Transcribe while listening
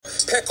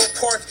Petco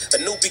Park, a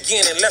new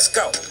beginning, let's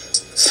go.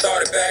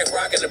 Started back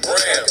rocking the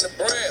brown.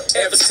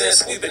 Ever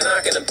since we've been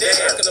knocking them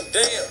down.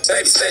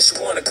 Baby said she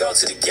wanna go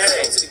to the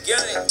game.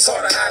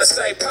 Taught her how to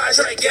say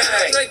Padre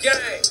gang.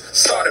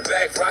 Started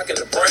back rocking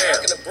the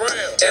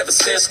brown. Ever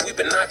since we've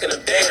been knocking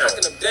them down.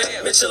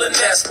 Mitchell and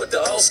Ness with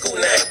the old school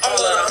name. All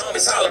of the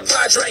homies holler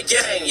Padre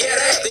gang. Yeah,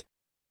 that.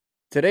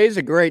 Today's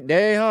a great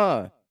day,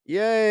 huh?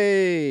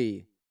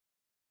 Yay!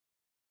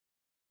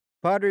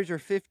 Padres are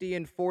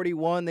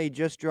 50-41. They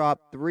just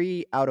dropped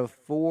 3 out of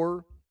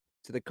 4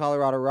 to the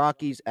Colorado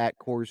Rockies at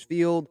Coors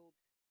Field.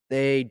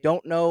 They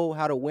don't know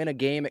how to win a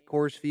game at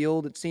Coors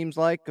Field, it seems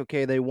like.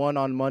 Okay, they won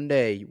on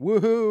Monday.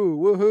 Woohoo!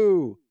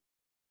 Woohoo!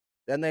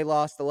 Then they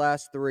lost the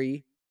last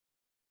 3.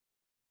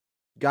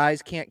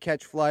 Guys can't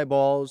catch fly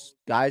balls.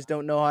 Guys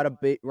don't know how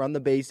to run the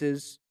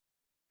bases.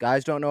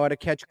 Guys don't know how to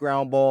catch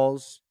ground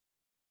balls.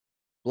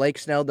 Blake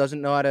Snell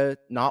doesn't know how to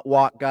not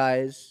walk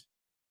guys.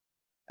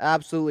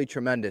 Absolutely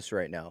tremendous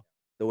right now,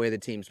 the way the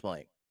team's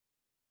playing.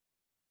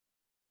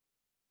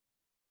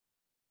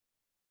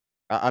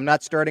 I'm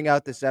not starting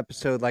out this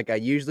episode like I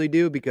usually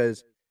do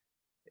because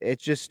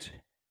it's just,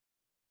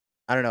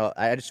 I don't know.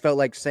 I just felt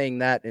like saying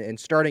that and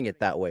starting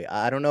it that way.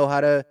 I don't know how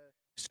to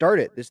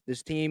start it.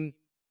 This team,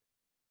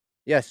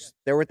 yes,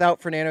 they're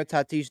without Fernando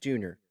Tatis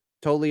Jr.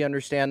 Totally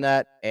understand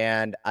that.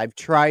 And I've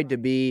tried to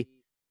be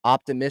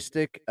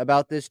optimistic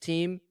about this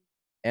team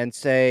and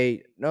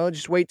say, no,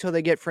 just wait till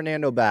they get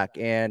Fernando back.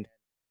 And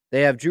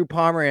they have Drew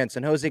Pomeranz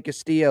and Jose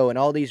Castillo and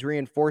all these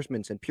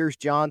reinforcements and Pierce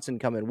Johnson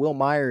coming, Will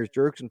Myers,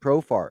 Jurickson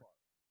Profar.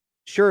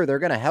 Sure, they're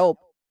going to help,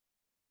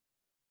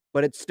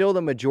 but it's still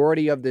the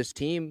majority of this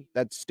team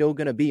that's still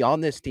going to be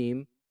on this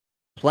team,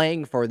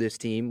 playing for this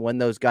team when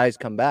those guys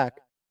come back.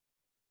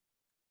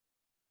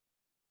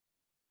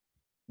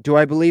 Do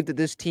I believe that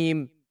this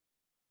team,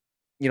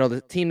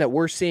 the team that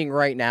we're seeing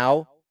right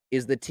now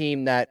is the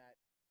team that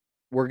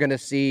we're going to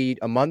see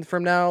a month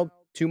from now,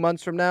 2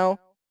 months from now?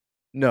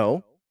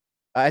 No.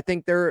 I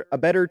think they're a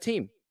better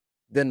team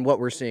than what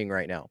we're seeing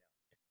right now.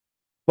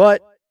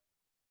 But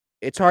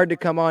it's hard to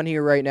come on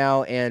here right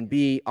now and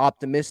be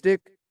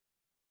optimistic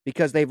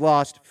because they've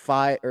lost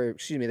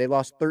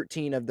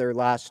 13 of their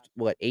last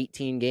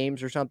 18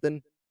 games or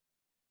something.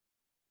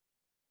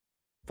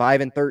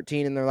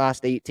 5-13 in their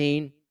last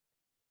 18.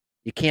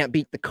 You can't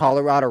beat the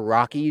Colorado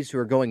Rockies, who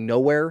are going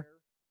nowhere.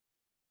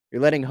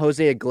 You're letting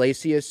Jose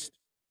Iglesias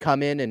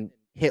come in and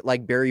hit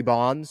like Barry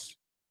Bonds.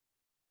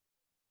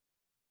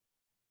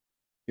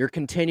 You're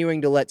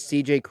continuing to let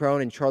CJ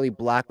Cron and Charlie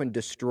Blackmon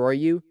destroy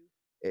you.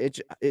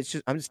 It's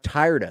just, I'm just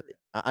tired of it.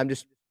 I'm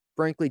just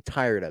frankly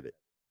tired of it.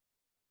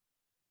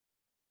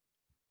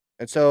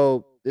 And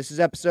so this is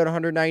episode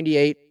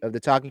 198 of the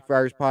Talking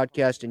Friars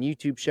podcast and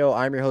YouTube show.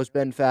 I'm your host,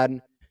 Ben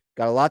Fadden.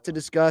 Got a lot to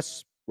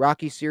discuss.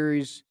 Rocky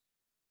series.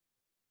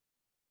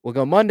 We'll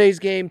go Monday's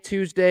game,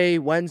 Tuesday,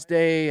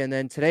 Wednesday, and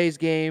then today's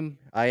game.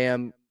 I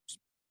am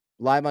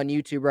live on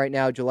YouTube right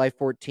now, July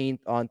 14th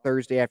on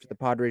Thursday after the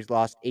Padres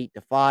lost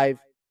 8-5.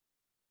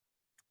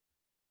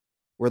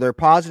 Were there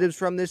positives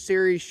from this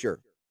series? Sure.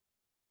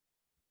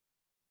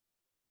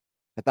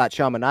 I thought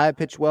Sean Manaea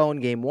pitched well in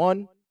game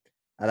 1.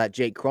 I thought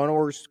Jake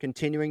Cronenworth's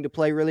continuing to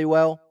play really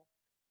well.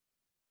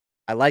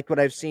 I like what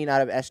I've seen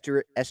out of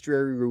Esteury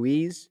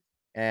Ruiz,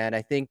 and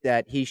I think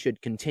that he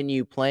should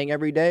continue playing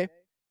every day.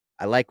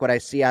 I like what I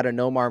see out of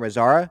Nomar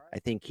Mazara. I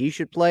think he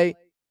should play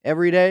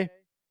every day.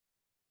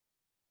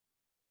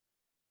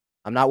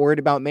 I'm not worried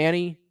about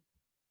Manny,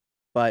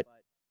 but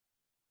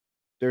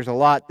there's a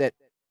lot that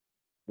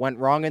went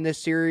wrong in this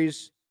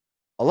series.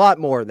 A lot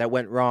more that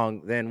went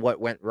wrong than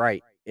what went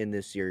right in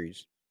this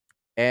series.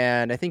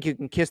 And I think you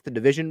can kiss the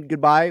division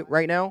goodbye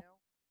right now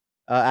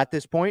at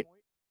this point.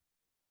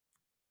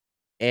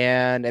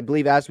 And I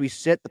believe as we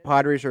sit, the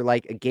Padres are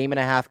like a game and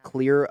a half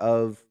clear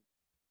of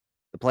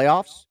the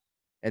playoffs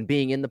and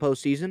being in the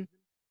postseason.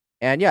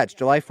 And yeah, it's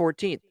July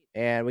 14th,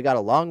 and we got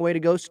a long way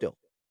to go still.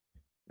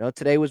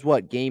 Today was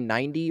game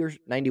 90 or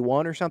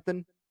 91 or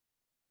something?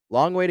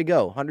 Long way to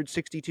go.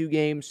 162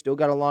 games, still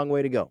got a long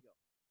way to go.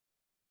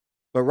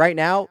 But right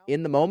now,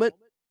 in the moment,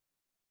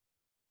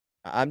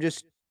 I'm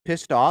just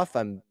pissed off.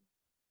 I'm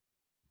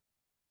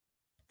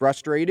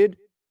frustrated.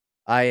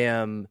 I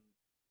am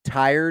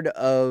tired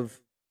of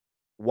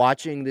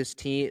watching this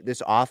team,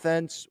 this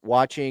offense,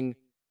 watching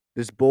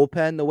this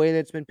bullpen the way that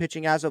it's been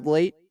pitching as of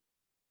late.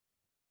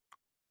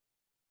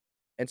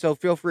 And so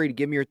feel free to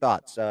give me your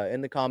thoughts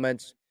in the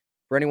comments.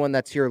 For anyone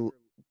that's here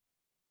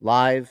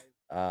live,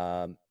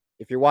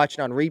 if you're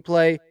watching on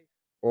replay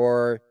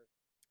or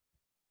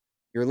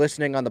you're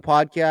listening on the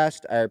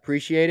podcast, I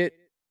appreciate it.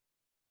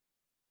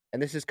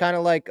 And this is kind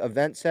of like a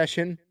vent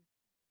session.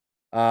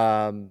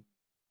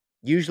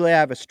 Usually I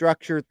have a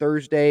structure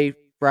Thursday,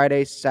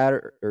 Friday,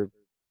 Saturday, or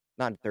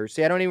not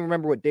Thursday. I don't even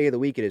remember what day of the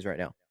week it is right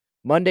now.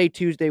 Monday,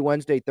 Tuesday,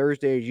 Wednesday,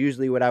 Thursday is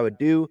usually what I would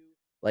do,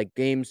 like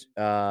games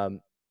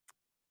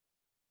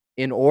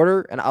in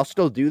order, and I'll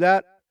still do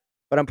that,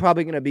 but I'm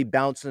probably going to be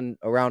bouncing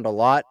around a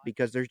lot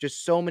because there's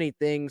just so many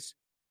things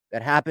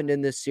that happened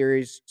in this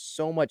series,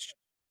 so much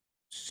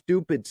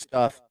stupid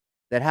stuff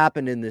that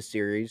happened in this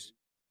series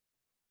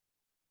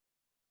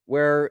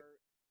where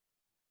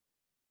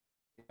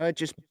it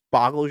just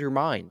boggles your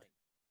mind.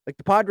 Like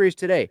the Padres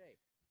today,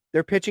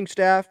 their pitching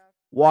staff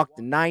walked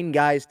 9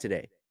 guys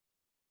today.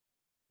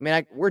 I mean,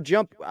 I'm going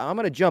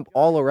to jump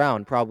all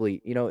around probably,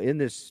 in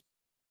this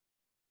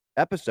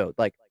episode.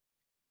 Like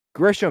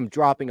Grisham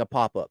dropping a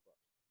pop-up.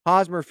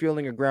 Hosmer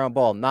fielding a ground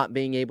ball, not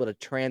being able to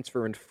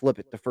transfer and flip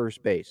it to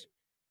first base.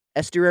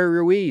 Esteury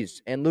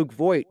Ruiz and Luke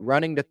Voit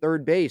running to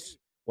third base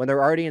when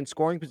they're already in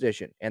scoring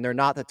position and they're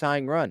not the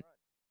tying run.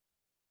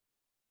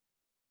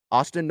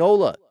 Austin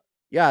Nola.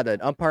 Yeah,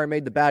 the umpire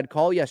made the bad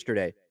call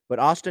yesterday, but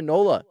Austin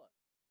Nola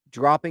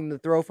dropping the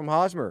throw from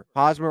Hosmer.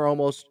 Hosmer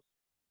almost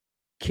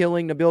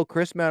killing Nabil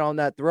Crismatt on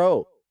that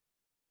throw.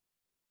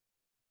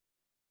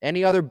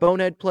 Any other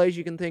bonehead plays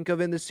you can think of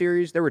in this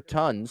series? There were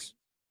tons.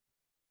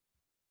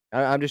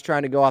 I'm just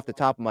trying to go off the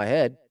top of my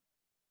head.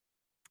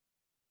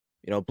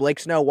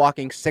 Blake Snell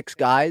walking 6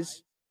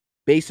 guys,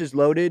 bases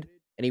loaded,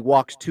 and he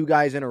walks 2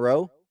 guys in a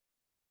row.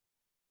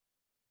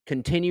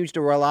 Continues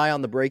to rely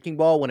on the breaking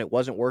ball when it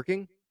wasn't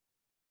working.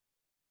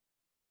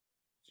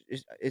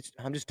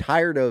 I'm just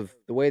tired of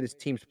the way this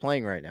team's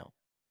playing right now.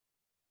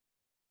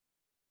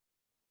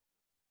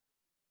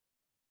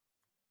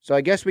 So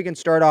I guess we can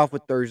start off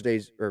with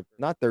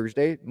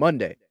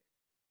Monday.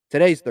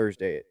 Today's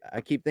Thursday.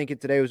 I keep thinking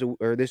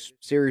this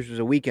series was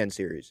a weekend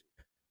series.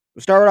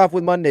 We'll start off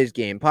with Monday's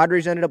game.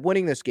 Padres ended up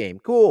winning this game.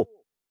 Cool.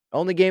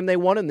 Only game they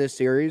won in this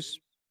series.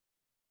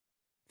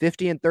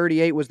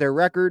 50-38 was their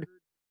record.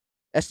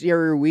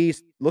 Esteury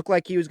Ruiz looked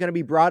like he was going to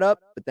be brought up,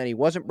 but then he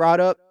wasn't brought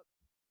up.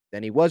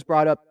 Then he was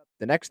brought up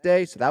the next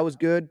day, so that was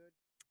good.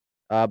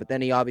 But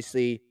then he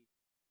obviously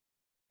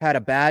had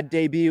a bad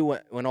debut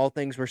when all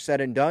things were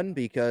said and done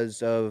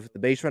because of the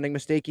base running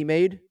mistake he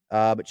made.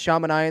 But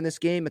Shamanai in this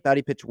game, I thought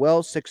he pitched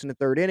well. 6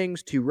 1/3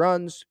 innings, 2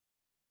 runs.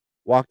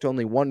 Walked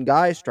only 1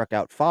 guy, struck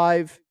out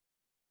 5.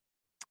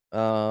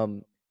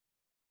 Voit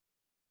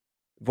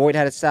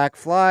had a sac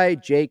fly.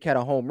 Jake had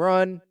a home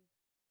run.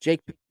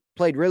 Jake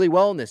played really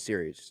well in this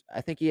series.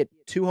 I think he had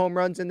 2 home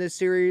runs in this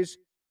series.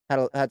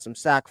 Had some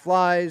sac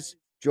flies.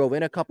 Drove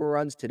in a couple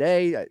runs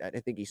today. I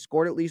think he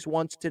scored at least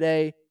once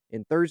today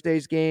in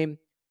Thursday's game.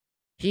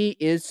 He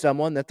is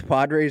someone that the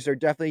Padres are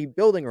definitely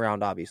building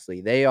around,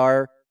 obviously.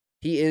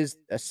 He is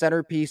a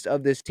centerpiece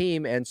of this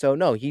team, and so,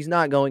 no, he's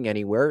not going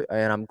anywhere,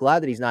 and I'm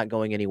glad that he's not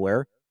going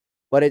anywhere.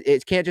 But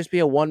it can't just be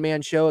a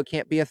one-man show. It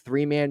can't be a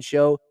 3-man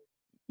show.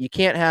 You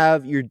can't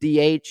have your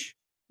DH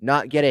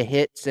not get a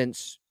hit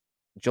since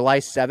July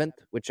 7th,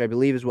 which I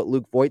believe is what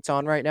Luke Voit's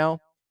on right now.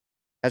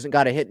 Hasn't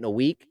got a hit in a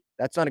week.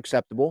 That's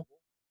unacceptable.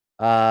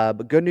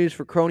 But good news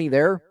for Crony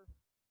there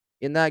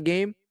in that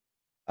game.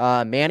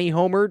 Manny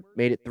homered,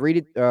 made it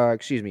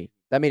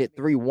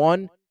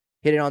 3-1.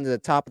 Hit it onto the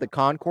top of the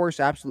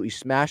concourse, absolutely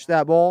smashed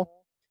that ball.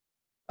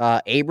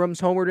 Abrams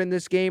homered in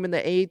this game in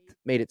the 8th,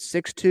 made it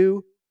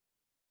 6-2.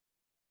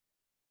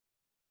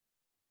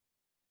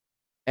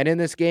 And in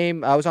this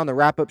game, I was on the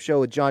wrap-up show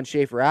with John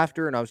Schaefer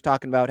after, and I was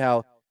talking about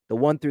how the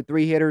 1 through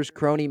 3 hitters,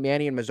 Crony,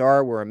 Manny, and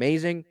Mazara, were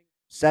amazing.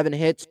 7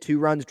 hits, 2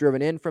 runs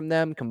driven in from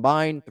them,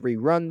 combined 3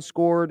 runs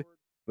scored.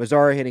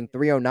 Mazara hitting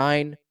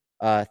 .309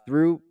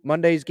 through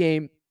Monday's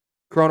game.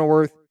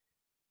 Cronenworth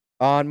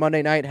on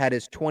Monday night had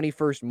his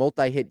 21st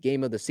multi-hit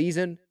game of the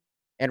season.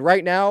 And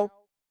right now,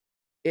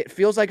 it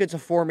feels like it's a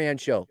 4-man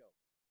show.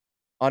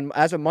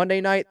 As of Monday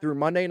night through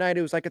Monday night,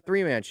 it was like a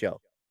 3-man show.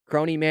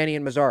 Crony, Manny,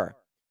 and Mazara.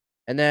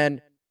 And then,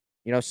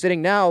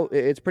 sitting now,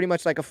 it's pretty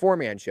much like a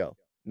 4-man show.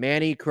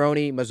 Manny,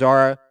 Crony,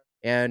 Mazara,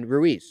 and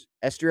Ruiz.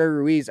 Esteury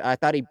Ruiz, I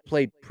thought he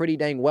played pretty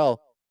dang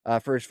well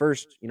for his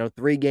first,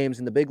 3 games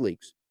in the big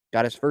leagues.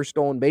 Got his first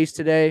stolen base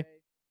today.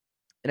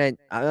 And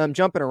I'm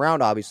jumping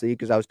around, obviously,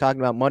 because I was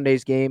talking about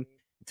Monday's game.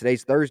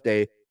 Today's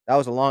Thursday. That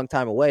was a long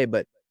time away,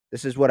 but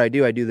this is what I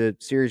do. I do the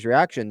series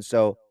reactions.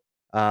 So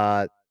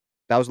that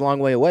was a long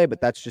way away,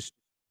 but that's just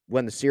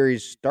when the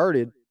series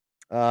started.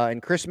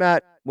 And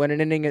Crismatt went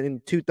an inning in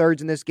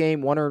 2/3 in this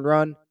game, 1 earned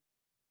run.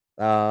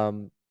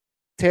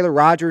 Taylor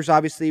Rogers,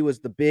 obviously,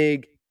 was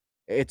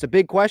it's a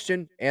big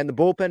question, and the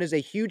bullpen is a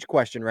huge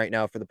question right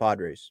now for the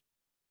Padres.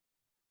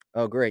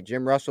 Oh, great.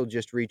 Jim Russell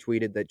just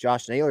retweeted that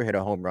Josh Naylor hit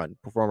a home run,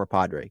 former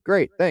Padre.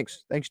 Great.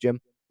 Thanks. Thanks,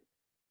 Jim.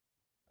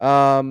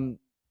 Taylor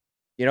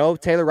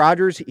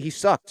Rogers, he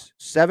sucked.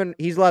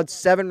 He's allowed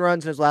 7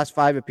 runs in his last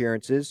 5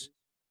 appearances.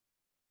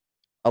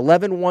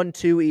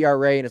 11.12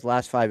 ERA in his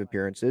last 5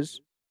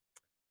 appearances.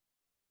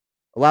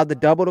 Allowed the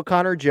double to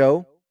Connor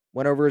Joe,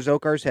 went over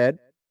Zokar's head.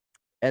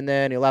 And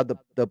then he allowed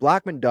the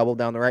Blackman double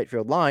down the right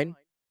field line.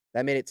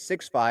 That made it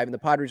 6-5, and the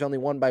Padres only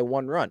won by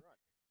 1 run.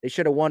 They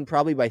should have won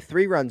probably by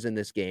 3 runs in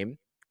this game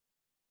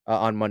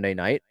on Monday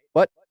night,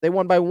 but they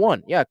won by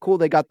 1. Yeah, cool,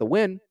 they got the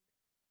win.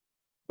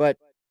 But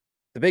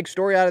the big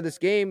story out of this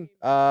game,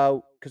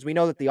 because we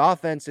know that the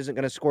offense isn't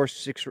going to score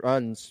 6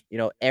 runs,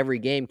 every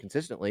game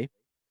consistently.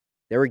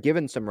 They were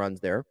given some runs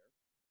there.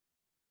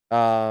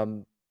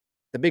 The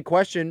big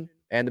question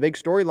and the big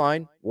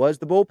storyline was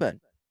the bullpen,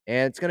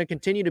 and it's going to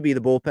continue to be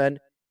the bullpen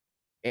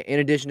in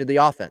addition to the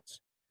offense.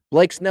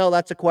 Blake Snell,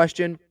 that's a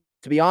question.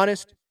 To be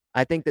honest,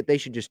 I think that they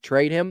should just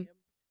trade him.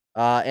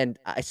 And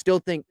I still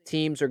think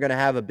teams are going to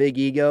have a big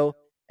ego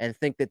and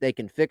think that they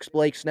can fix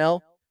Blake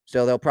Snell.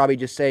 So they'll probably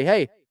just say,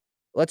 hey,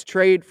 let's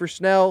trade for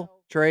Snell,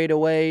 trade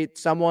away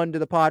someone to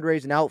the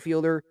Padres, an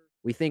outfielder.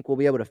 We think we'll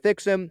be able to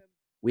fix him.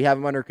 We have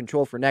him under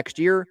control for next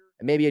year,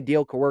 and maybe a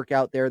deal could work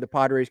out there. The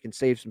Padres can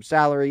save some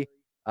salary,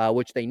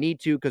 which they need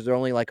to because they're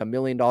only like $1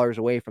 million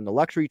away from the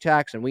luxury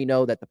tax, and we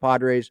know that the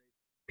Padres,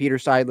 Peter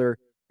Seidler,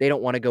 they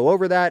don't want to go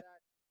over that.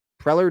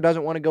 Preller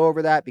doesn't want to go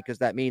over that because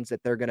that means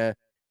that they're going to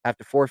have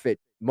to forfeit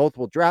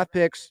multiple draft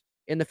picks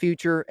in the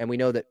future, and we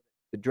know that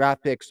the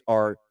draft picks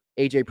are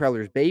A.J.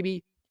 Preller's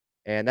baby,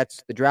 and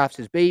that's the draft's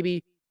his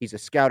baby. He's a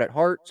scout at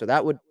heart, so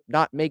that would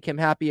not make him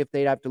happy if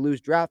they'd have to lose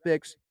draft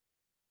picks.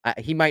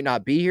 He might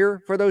not be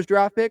here for those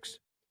draft picks,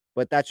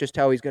 but that's just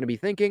how he's going to be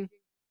thinking.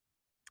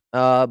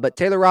 But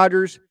Taylor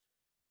Rogers,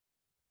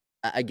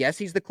 I guess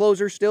he's the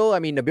closer still. I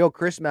mean, Nabil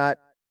Crismatt,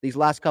 these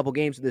last couple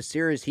games of this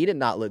series, he did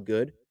not look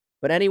good.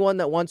 But anyone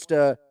that wants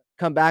to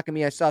come back at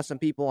me, I saw some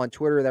people on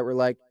Twitter that were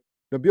like,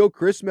 Nabil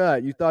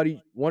Crismatt, you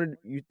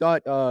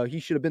thought he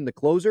should have been the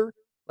closer?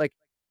 Like,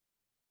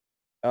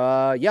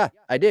 yeah,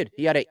 I did.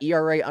 He had an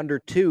ERA under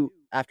 2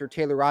 after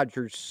Taylor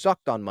Rogers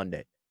sucked on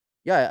Monday.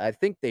 Yeah, I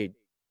think that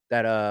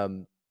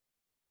Nabil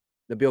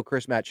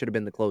Crismatt should have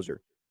been the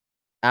closer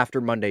after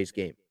Monday's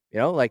game. You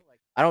know, like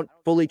I don't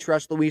fully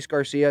trust Luis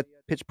Garcia.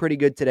 Pitched pretty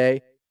good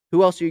today.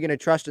 Who else are you going to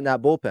trust in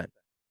that bullpen?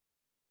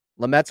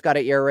 Lamet's got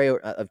an ERA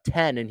of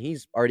 10, and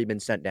he's already been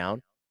sent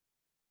down.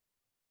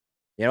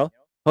 You know,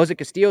 Jose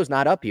Castillo's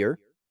not up here.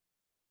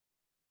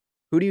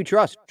 Who do you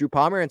trust? Drew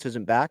Pomeranz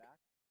isn't back.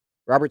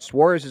 Robert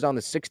Suarez is on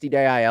the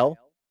 60-day IL.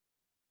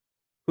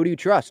 Who do you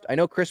trust? I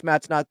know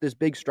Crismatt's not this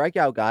big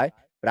strikeout guy,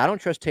 but I don't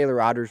trust Taylor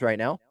Rogers right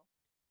now.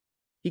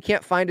 He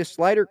can't find his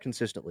slider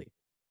consistently.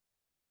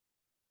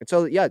 And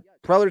so, yeah,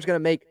 Preller's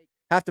going to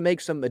have to make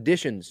some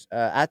additions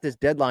at this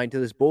deadline to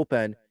this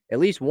bullpen, at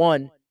least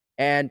one.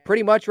 And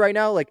pretty much right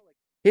now, like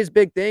his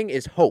big thing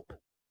is hope.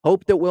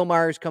 Hope that Will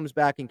Myers comes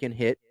back and can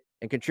hit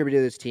and contribute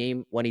to this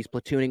team when he's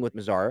platooning with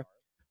Mazara.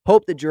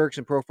 Hope that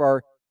Jurickson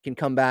Profar can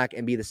come back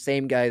and be the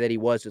same guy that he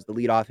was as the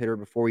leadoff hitter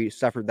before he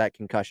suffered that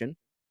concussion.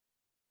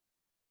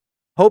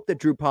 Hope that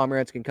Drew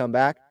Pomeranz can come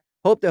back.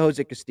 Hope that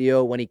Jose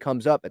Castillo, when he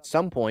comes up at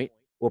some point,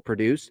 will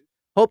produce.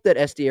 Hope that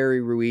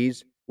Esteury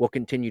Ruiz will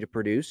continue to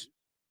produce.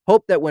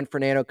 Hope that when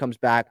Fernando comes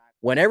back,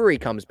 whenever he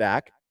comes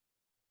back,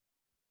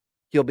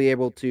 he'll be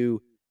able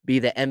to be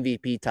the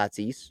MVP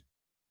Tatis.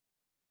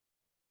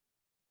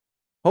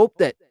 Hope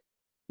that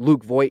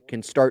Luke Voit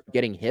can start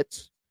getting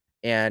hits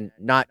and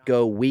not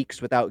go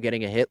weeks without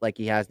getting a hit like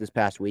he has this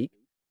past week.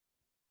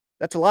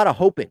 That's a lot of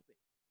hoping.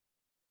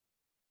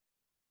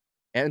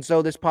 And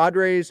so this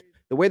Padres,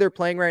 the way they're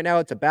playing right now,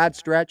 it's a bad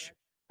stretch.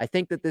 I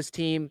think that this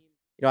team,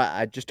 you know,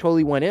 I just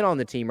totally went in on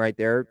the team right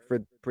there for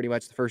pretty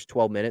much the first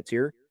 12 minutes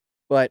here.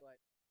 But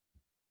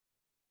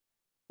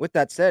with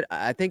that said,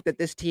 I think that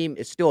this team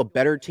is still a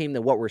better team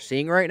than what we're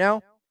seeing right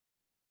now.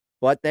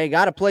 But they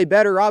got to play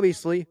better,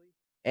 obviously.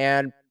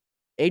 And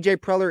A.J.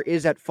 Preller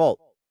is at fault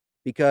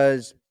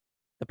because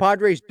the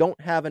Padres don't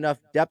have enough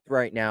depth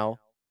right now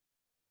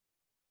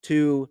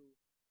to,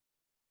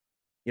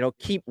 you know,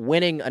 keep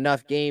winning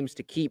enough games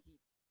to keep,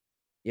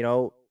 you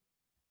know,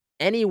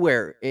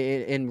 anywhere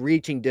in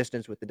reaching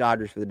distance with the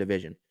Dodgers for the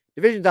division.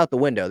 Division's out the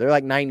window. They're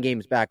like 9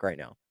 games back right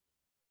now.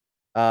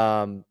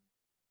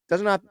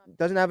 Doesn't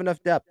have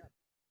enough depth.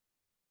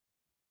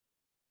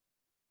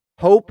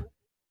 Hope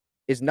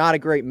is not a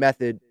great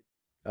method,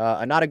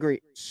 not a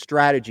great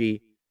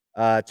strategy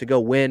to go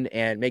win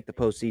and make the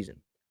postseason.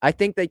 I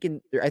think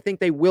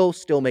they will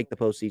still make the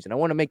postseason. I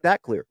want to make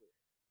that clear.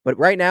 But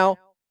right now,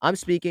 I'm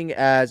speaking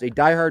as a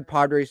diehard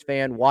Padres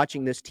fan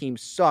watching this team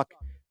suck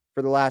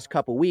for the last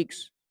couple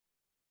weeks.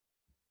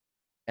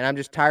 And I'm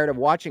just tired of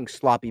watching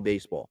sloppy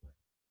baseball.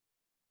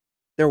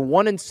 They're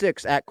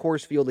 1-6 at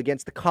Coors Field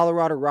against the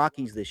Colorado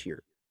Rockies this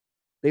year.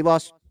 They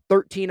lost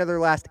 13 of their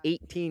last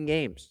 18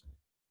 games.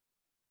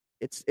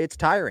 It's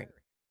tiring.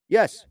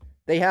 Yes,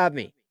 they have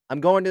me.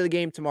 I'm going to the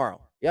game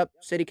tomorrow. Yep,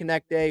 City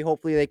Connect Day.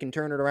 Hopefully they can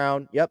turn it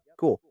around. Yep,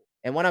 cool.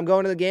 And when I'm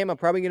going to the game, I'm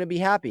probably going to be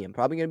happy. I'm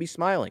probably going to be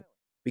smiling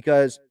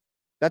because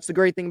that's the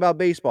great thing about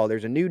baseball.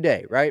 There's a new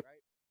day, right?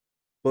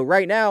 But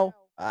right now,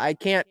 I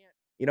can't,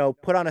 you know,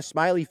 put on a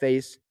smiley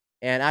face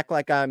and act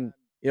like I'm,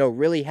 you know,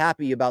 really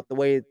happy about the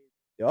way,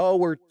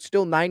 we're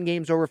still 9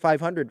 games over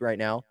 500 right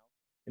now.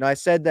 You know, I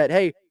said that,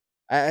 hey,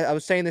 I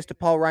was saying this to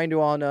Paul Reindl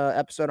on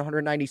episode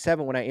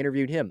 197 when I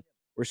interviewed him.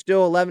 We're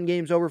still 11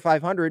 games over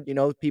 500. You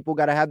know, people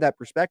got to have that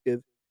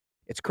perspective.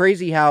 It's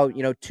crazy how,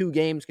 you know, 2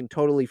 games can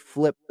totally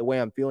flip the way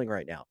I'm feeling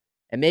right now.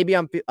 And maybe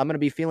I'm going to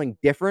be feeling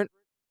different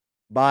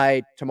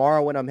by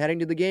tomorrow when I'm heading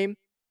to the game.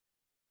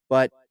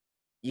 But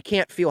you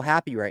can't feel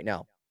happy right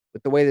now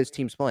with the way this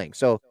team's playing.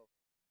 So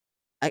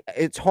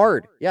it's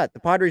hard. Yeah, the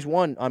Padres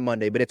won on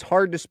Monday, but it's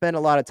hard to spend a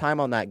lot of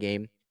time on that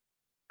game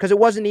because it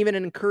wasn't even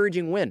an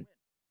encouraging win.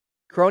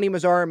 Crony,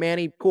 Mazara,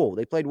 Manny, cool.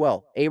 They played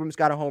well. Abrams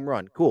got a home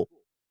run. Cool.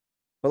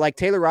 But like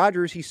Taylor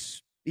Rogers,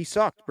 he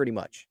sucked pretty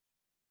much.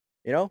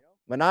 You know?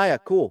 Manaea,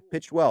 cool.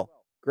 Pitched well.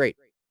 Great.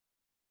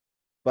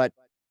 But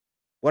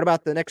What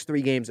about the next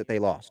 3 games that they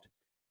lost?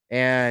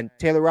 And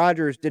Taylor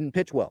Rogers didn't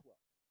pitch well.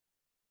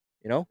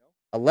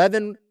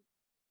 11.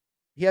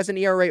 He has an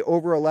ERA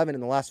over 11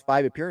 in the last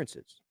 5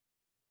 appearances.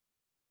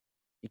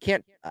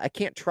 I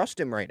can't trust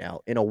him right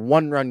now in a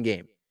 1-run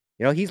game.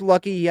 He's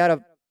lucky he had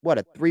a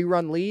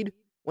 3-run lead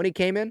when he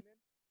came in.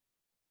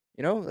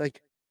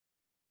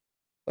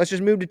 Let's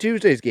just move to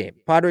Tuesday's game.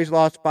 Padres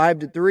lost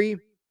 5-3.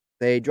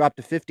 They dropped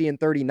to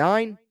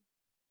 50-39.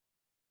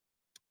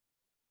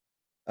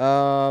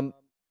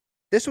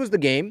 This was the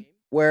game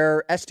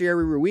where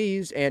Esteury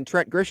Ruiz and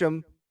Trent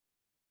Grisham,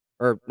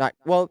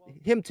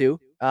 him too,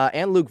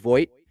 and Luke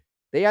Voit,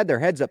 they had their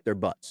heads up their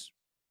butts,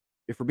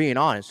 if we're being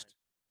honest.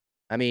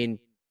 I mean,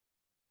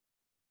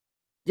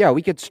 yeah,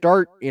 we could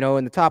start,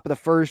 in the top of the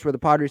first where the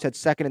Padres had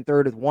second and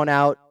third with 1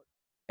 out,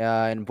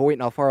 and Voit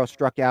and Alfaro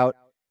struck out.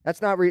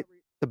 That's not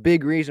the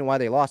big reason why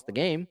they lost the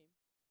game.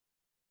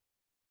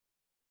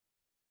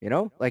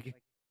 Clev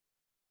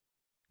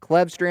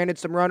stranded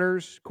some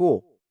runners.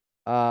 Cool.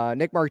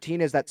 Nick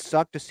Martinez, that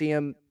sucked to see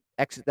him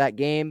exit that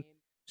game,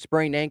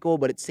 sprained ankle,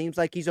 but it seems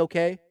like he's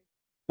okay.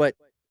 But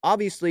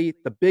obviously,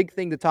 the big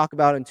thing to talk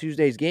about in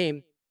Tuesday's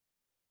game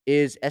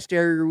is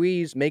Esteury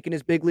Ruiz making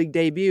his big league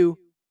debut,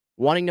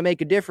 wanting to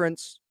make a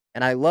difference.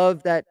 And I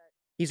love that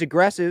he's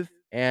aggressive,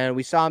 and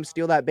we saw him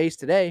steal that base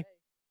today.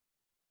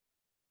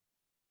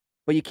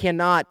 But you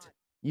cannot,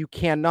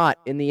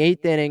 in the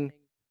 8th inning,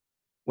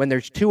 when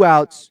there's 2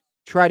 outs,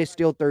 try to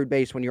steal third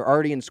base when you're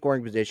already in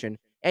scoring position,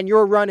 and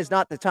your run is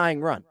not the tying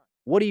run.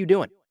 What are you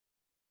doing?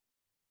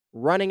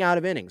 Running out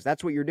of innings.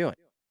 That's what you're doing.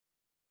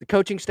 The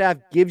coaching staff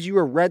gives you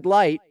a red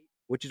light,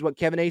 which is what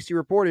Kevin Acee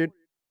reported,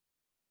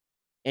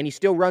 and he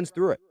still runs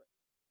through it.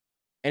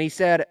 And he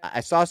said,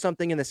 I saw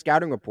something in the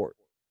scouting report.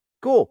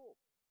 Cool.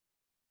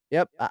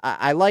 Yep,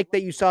 I like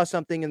that you saw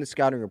something in the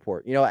scouting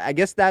report. I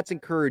guess that's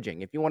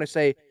encouraging. If you want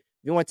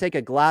to take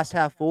a glass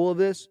half full of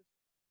this,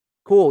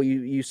 cool,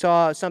 you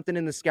saw something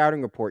in the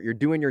scouting report. You're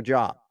doing your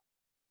job.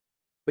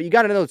 But you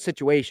got to know the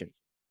situation.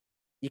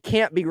 You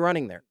can't be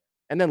running there.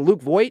 And then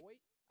Luke Voit,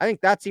 I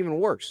think that's even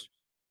worse.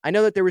 I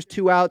know that there was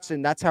 2 outs,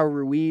 and that's how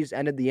Ruiz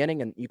ended the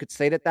inning, and you could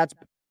say that that's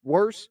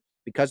worse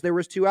because there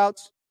was 2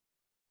 outs.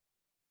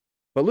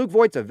 But Luke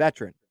Voit's a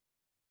veteran,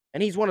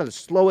 and he's one of the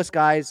slowest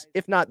guys,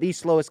 if not the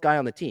slowest guy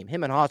on the team,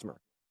 him and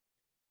Hosmer.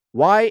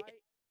 Why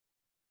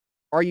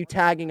are you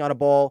tagging on a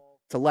ball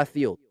to left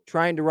field,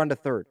 trying to run to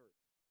third,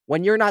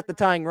 when you're not the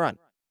tying run?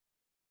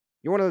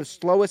 You're one of the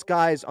slowest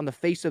guys on the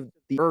face of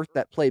the earth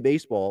that play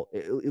baseball.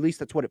 At least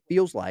that's what it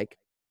feels like,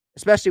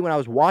 especially when I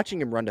was watching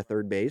him run to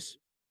third base.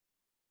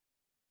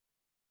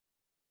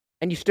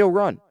 And you still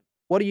run.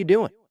 What are you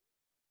doing?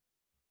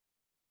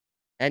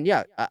 And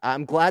yeah,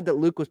 I'm glad that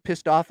Luke was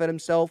pissed off at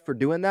himself for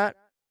doing that.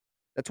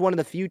 That's one of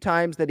the few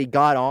times that he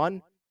got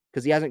on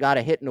because he hasn't got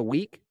a hit in a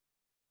week.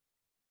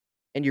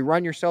 And you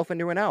run yourself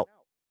into an out.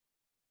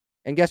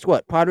 And guess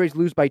what? Padres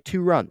lose by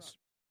 2 runs.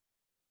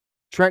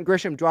 Trent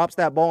Grisham drops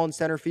that ball in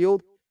center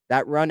field.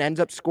 That run ends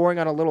up scoring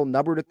on a little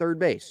nubber to third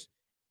base.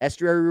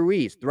 Esteury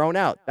Ruiz thrown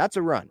out. That's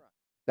a run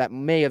that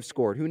may have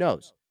scored. Who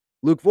knows?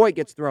 Luke Voit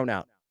gets thrown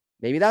out.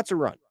 Maybe that's a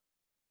run.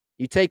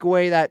 You take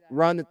away that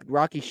run that the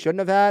Rockies shouldn't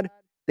have had,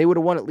 they would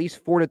have won at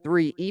least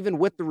 4-3, even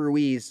with the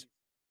Ruiz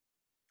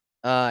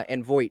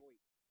and Voit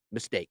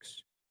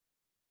mistakes.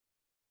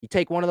 You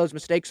take one of those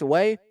mistakes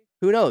away,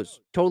 who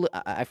knows? Totally,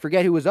 I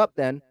forget who was up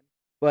then,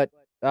 but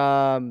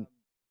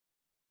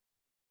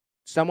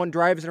someone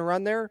drives in a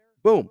run there,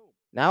 boom.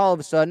 Now all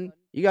of a sudden,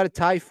 you got a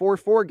tie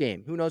 4-4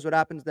 game. Who knows what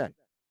happens then?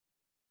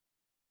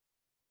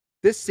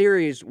 This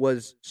series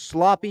was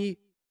sloppy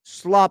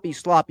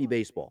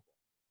baseball.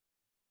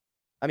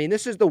 I mean,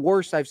 this is the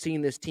worst I've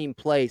seen this team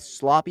play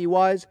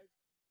sloppy-wise,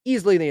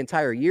 easily the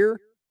entire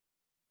year.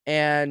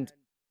 And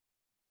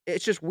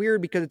it's just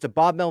weird because it's a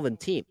Bob Melvin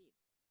team.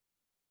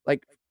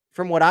 Like,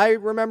 from what I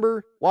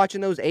remember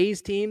watching those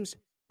A's teams,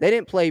 they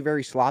didn't play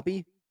very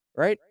sloppy,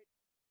 right?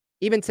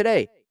 Even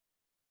today.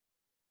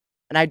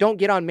 And I don't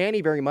get on Manny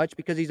very much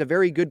because he's a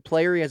very good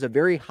player. He has a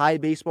very high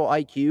baseball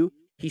IQ.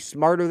 He's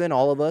smarter than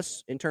all of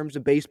us in terms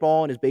of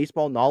baseball and his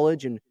baseball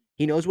knowledge, and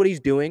he knows what he's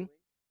doing.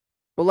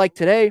 But like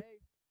today,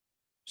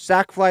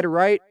 sac fly to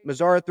right,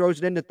 Mazara throws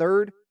it into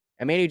third,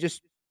 and Manny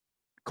just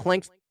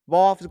clanks the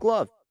ball off his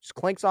glove. Just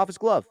clanks off his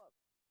glove.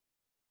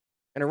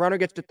 And a runner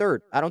gets to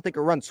third. I don't think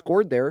a run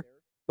scored there,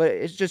 but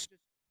it just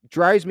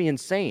drives me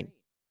insane.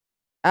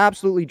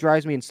 Absolutely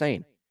drives me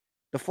insane.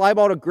 The fly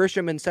ball to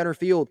Grisham in center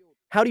field,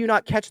 how do you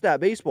not catch that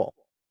baseball?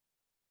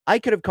 I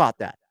could have caught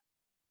that.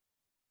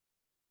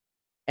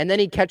 And then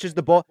he catches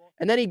the ball,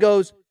 and then he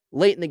goes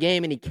late in the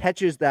game and he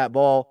catches that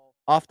ball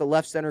off the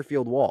left center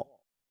field wall.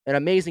 An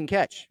amazing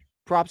catch.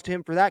 Props to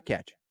him for that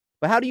catch.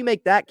 But how do you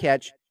make that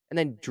catch and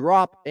then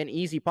drop an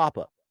easy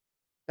pop-up?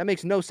 That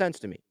makes no sense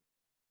to me.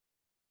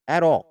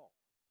 At all.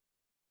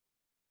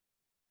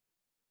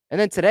 And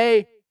then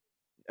today,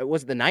 it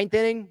was the 9th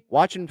inning,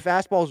 watching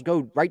fastballs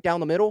go right down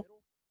the middle.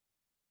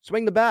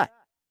 Swing the bat.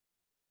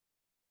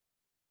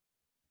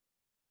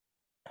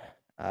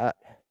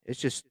 It's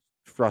just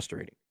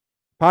frustrating.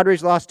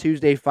 Padres lost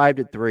Tuesday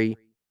 5-3.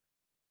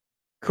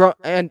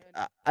 And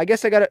I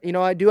guess I got to,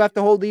 I do have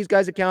to hold these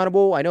guys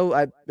accountable. I know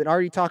I've been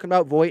already talking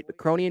about Voit, but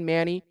Crony and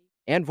Manny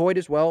and Voit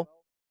as well.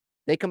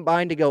 They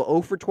combined to go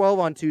 0 for 12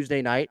 on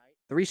Tuesday night,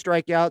 3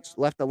 strikeouts,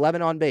 left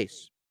 11 on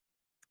base.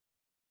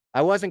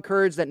 I was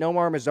encouraged that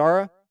Nomar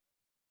Mazara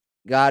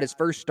got his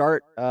first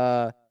start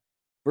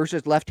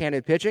versus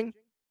left-handed pitching.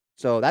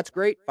 So that's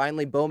great.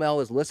 Finally,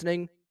 Bomel is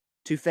listening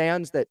to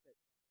fans that,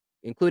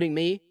 including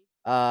me.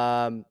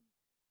 I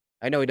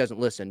know he doesn't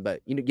listen,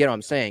 but you get what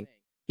I'm saying.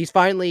 He's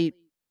finally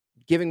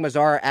giving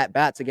Mazara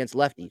at-bats against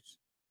lefties.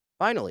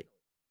 Finally.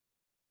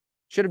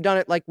 Should have done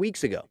it like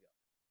weeks ago.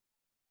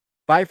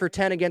 5 for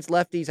 10 against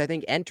lefties, I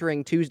think,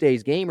 entering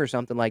Tuesday's game or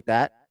something like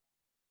that.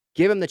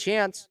 Give him the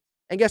chance.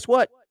 And guess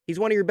what? He's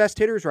one of your best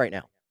hitters right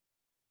now.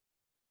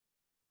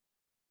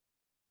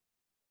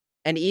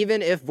 And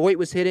even if Voit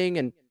was hitting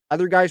and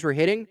other guys were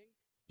hitting,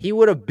 he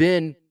would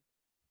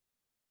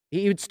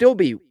still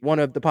be one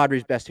of the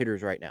Padres' best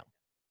hitters right now.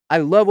 I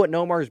love what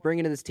Nomar is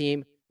bringing to this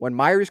team. When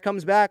Myers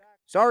comes back,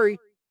 sorry,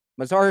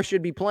 Mazara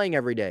should be playing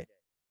every day.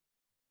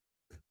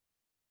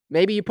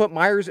 Maybe you put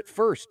Myers at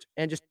first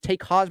and just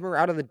take Hosmer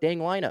out of the dang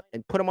lineup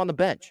and put him on the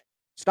bench.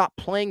 Stop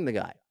playing the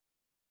guy.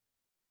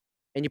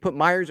 And you put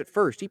Myers at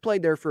first. He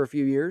played there for a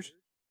few years.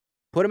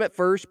 Put him at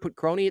first. Put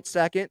Crony at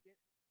second.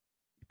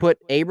 Put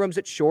Abrams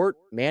at short.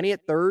 Manny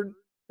at third.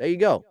 There you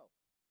go.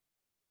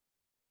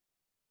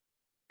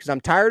 Because I'm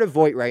tired of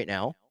Voit right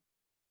now.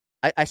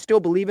 I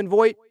still believe in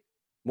Voit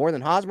more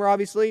than Hosmer,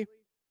 obviously.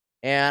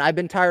 And I've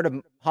been tired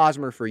of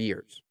Hosmer for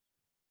years.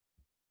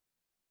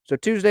 So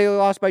Tuesday, they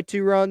lost by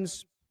 2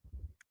 runs.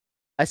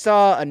 I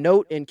saw a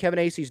note in Kevin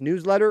Acey's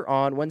newsletter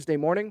on Wednesday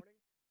morning.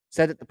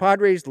 Said that the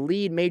Padres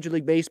lead Major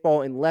League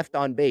Baseball in left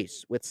on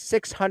base with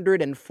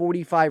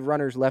 645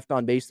 runners left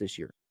on base this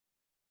year.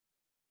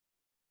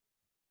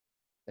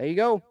 There you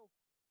go.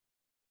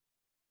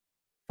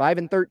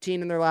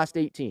 5-13 in their last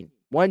 18.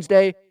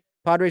 Wednesday,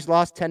 Padres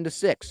lost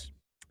 10-6.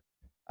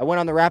 I went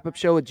on the wrap-up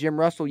show with Jim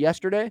Russell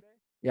yesterday.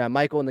 Yeah,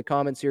 Michael in the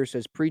comments here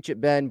says, "Preach it,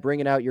 Ben,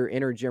 bringing out your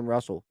inner Jim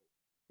Russell."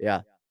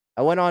 Yeah,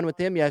 I went on with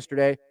him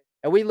yesterday,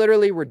 and we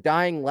literally were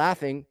dying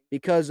laughing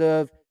because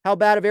of how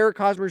bad of Eric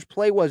Hosmer's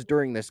play was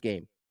during this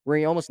game, where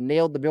he almost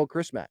nailed the Bill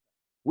Chrismat.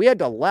 We had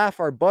to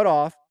laugh our butt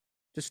off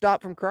to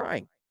stop from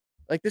crying.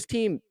 Like, this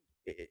team,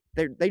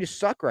 they just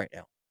suck right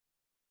now.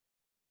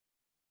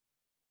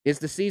 Is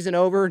the season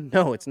over?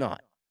 No, it's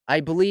not.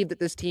 I believe that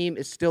this team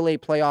is still a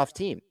playoff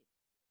team.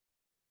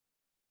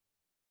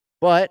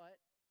 But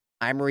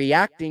I'm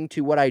reacting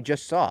to what I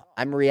just saw.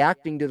 I'm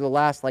reacting to the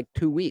last,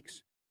 2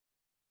 weeks.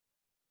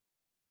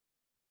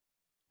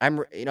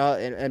 And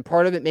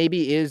part of it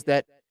maybe is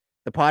that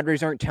the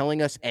Padres aren't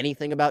telling us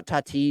anything about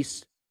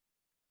Tatis.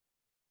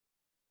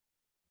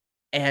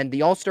 And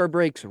the All-Star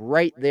break's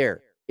right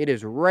there. It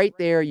is right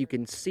there. You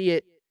can see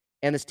it.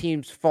 And this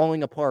team's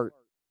falling apart.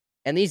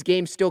 And these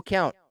games still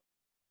count.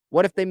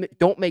 What if they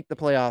don't make the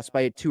playoffs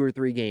by 2 or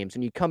 3 games?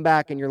 And you come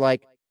back and you're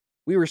like,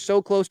 we were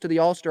so close to the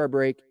All-Star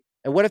break.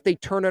 And what if they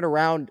turn it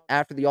around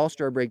after the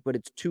All-Star break, but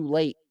it's too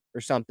late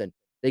or something?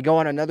 They go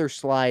on another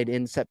slide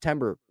in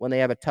September when they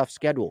have a tough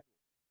schedule.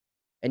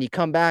 And you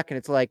come back and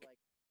it's like,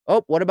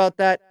 oh, what about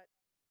that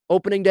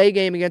opening day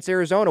game against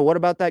Arizona? What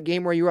about that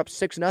game where you were up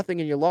 6-0 and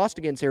you lost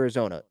against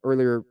Arizona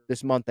earlier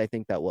this month, I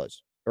think that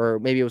was. Or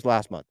maybe it was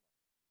last month.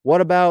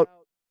 What about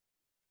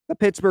the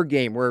Pittsburgh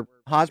game where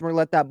Hosmer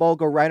let that ball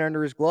go right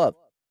under his glove?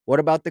 What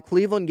about the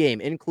Cleveland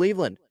game in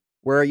Cleveland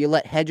where you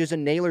let Hedges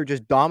and Naylor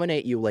just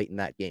dominate you late in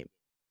that game?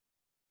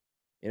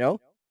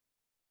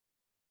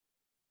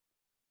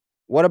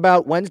 What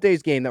about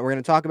Wednesday's game that we're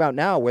going to talk about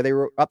now where they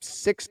were up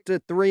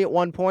 6-3 at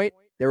one point?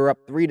 They were up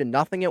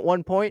 3-0 at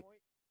one point,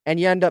 and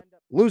you end up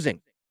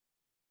losing.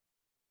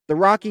 The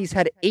Rockies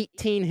had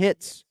 18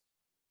 hits.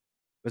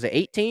 Was it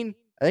 18?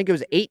 I think it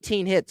was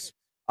 18 hits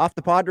off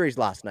the Padres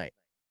last night.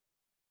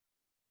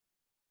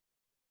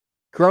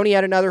 Crony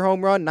had another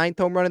home run, 9th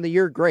home run of the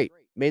year. Great.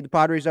 Made the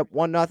Padres up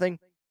 1-0.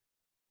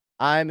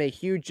 I'm a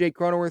huge Jake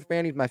Cronenworth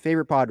fan. He's my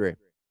favorite Padre.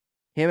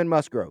 Him and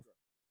Musgrove.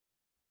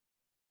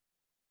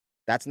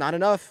 That's not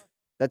enough.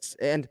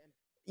 And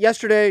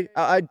yesterday,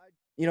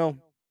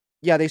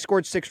 they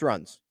scored 6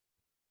 runs.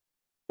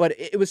 But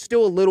it was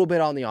still a little bit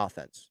on the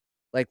offense.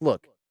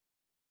 Look,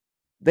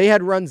 they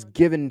had runs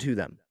given to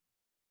them.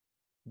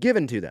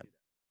 Given to them.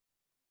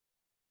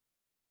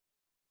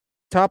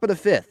 Top of the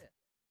 5th,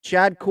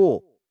 Chad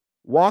Kuhl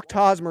walked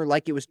Hosmer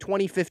like it was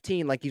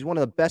 2015, like he's one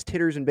of the best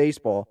hitters in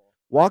baseball.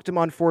 Walked him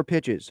on 4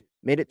 pitches.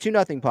 Made it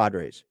 2-0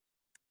 Padres.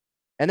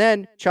 And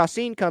then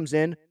Chacin comes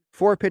in,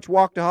 4-pitch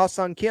walk to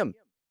Ha-Seong Kim.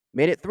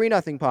 Made it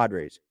 3-0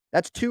 Padres.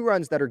 That's 2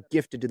 runs that are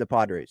gifted to the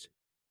Padres.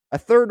 A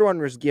third one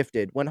was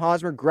gifted when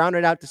Hosmer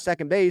grounded out to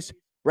second base.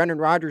 Brendan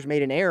Rodgers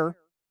made an error.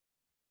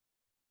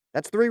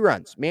 That's 3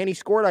 runs. Manny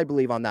scored, I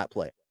believe, on that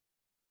play.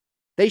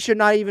 They should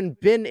not even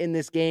been in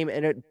this game,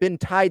 and it had been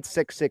tied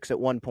 6-6 at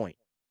one point.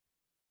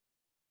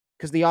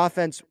 Because the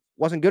offense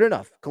wasn't good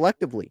enough,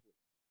 collectively.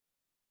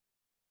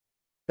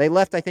 They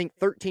left, I think,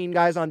 13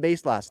 guys on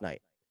base last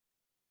night.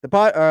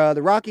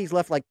 The Rockies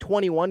left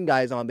 21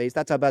 guys on base.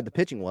 That's how bad the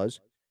pitching was.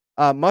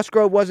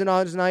 Musgrove wasn't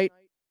on his night.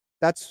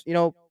 That's,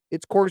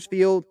 it's Coors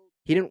Field.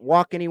 He didn't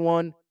walk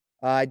anyone.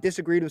 I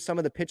disagreed with some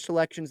of the pitch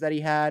selections that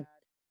he had.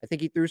 I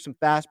think he threw some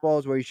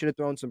fastballs where he should have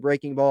thrown some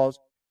breaking balls.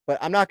 But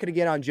I'm not going to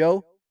get on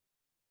Joe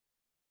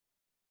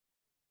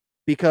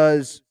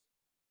because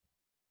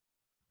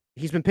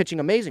he's been pitching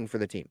amazing for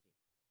the team.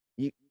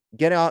 You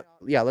get out,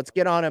 let's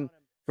get on him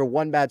for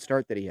one bad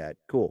start that he had.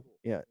 Cool.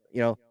 Yeah,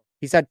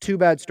 he's had 2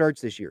 bad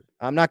starts this year.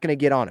 I'm not going to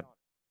get on him.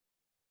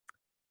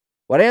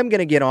 What I am going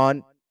to get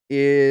on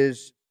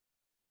is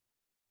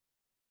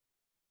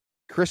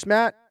Chris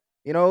Matt.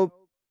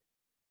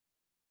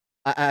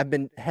 I've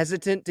been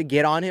hesitant to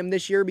get on him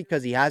this year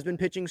because he has been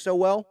pitching so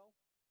well.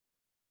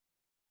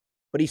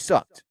 But he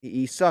sucked.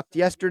 He sucked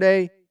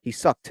yesterday. He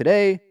sucked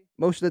today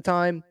most of the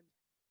time.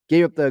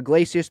 Gave up the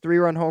Iglesias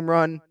 3-run home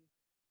run.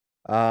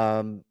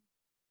 And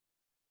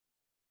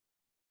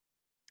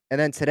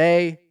then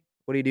today,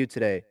 what did he do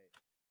today?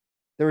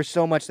 There was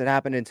so much that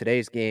happened in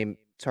today's game.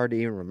 It's hard to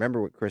even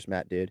remember what Chris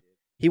Matt did.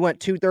 He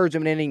went 2/3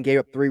 of an inning, gave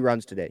up 3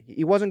 runs today.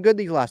 He wasn't good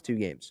these last 2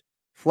 games.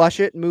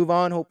 Flush it and move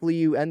on. Hopefully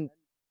you end,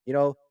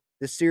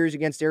 this series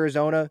against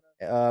Arizona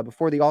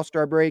before the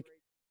All-Star break.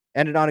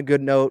 End it on a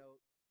good note,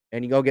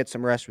 and you go get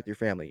some rest with your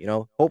family.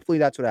 Hopefully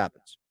that's what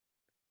happens.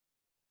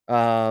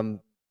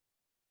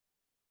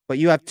 But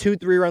you have 2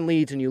 3-run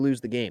leads and you lose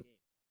the game.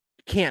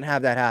 You can't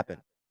have that happen.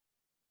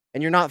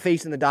 And you're not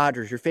facing the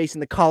Dodgers. You're facing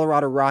the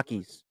Colorado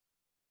Rockies.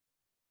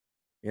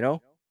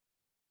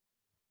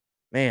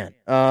 Man.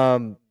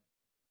 Oh,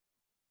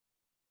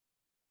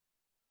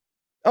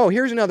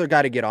 here's another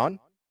guy to get on.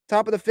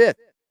 Top of the 5th.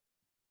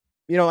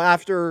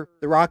 After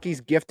the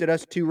Rockies gifted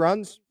us 2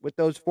 runs with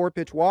those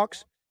 4-pitch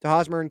walks to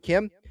Hosmer and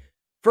Kim,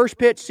 first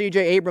pitch, CJ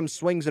Abrams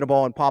swings at a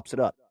ball and pops it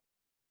up.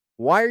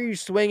 Why are you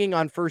swinging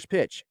on first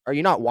pitch? Are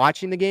you not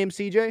watching the game,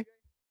 CJ?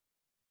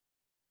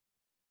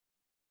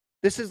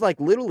 This is like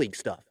Little League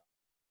stuff.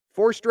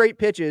 4 straight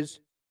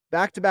pitches,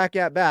 back-to-back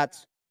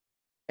at-bats,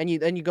 and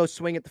then you go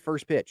swing at the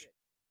first pitch.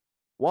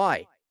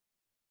 Why?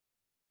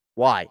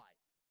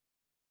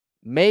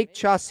 Make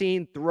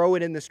Chacin throw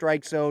it in the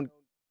strike zone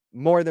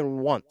more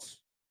than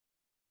once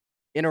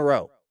in a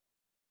row.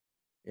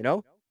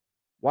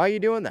 Why are you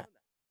doing that?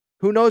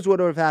 Who knows what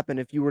would have happened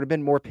if you would have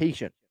been more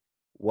patient?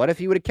 What if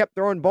he would have kept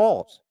throwing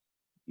balls?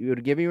 You would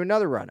have given you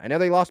another run. I know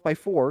they lost by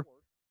 4.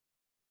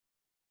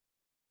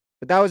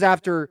 But that was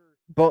after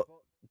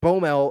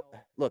Bomel.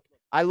 Look,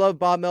 I love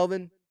Bob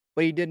Melvin,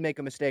 but he did make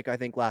a mistake, I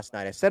think, last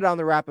night. I said it on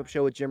the wrap-up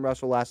show with Jim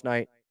Russell last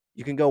night.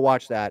 You can go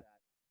watch that.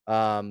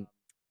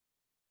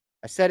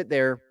 I said it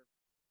there.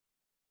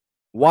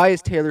 Why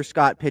is Taylor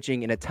Scott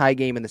pitching in a tie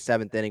game in the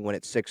 7th inning when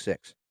it's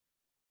 6-6?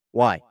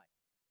 Why?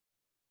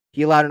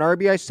 He allowed an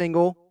RBI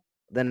single,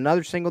 then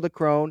another single to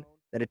Crone,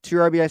 then a 2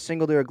 RBI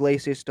single to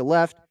Iglesias to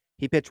left.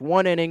 He pitched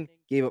 1 inning,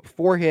 gave up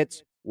 4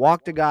 hits,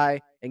 walked a guy,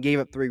 and gave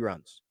up 3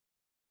 runs.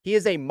 He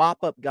is a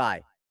mop-up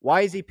guy.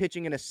 Why is he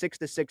pitching in a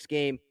 6-6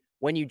 game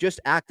when you just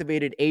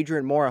activated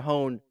Adrian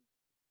Morejon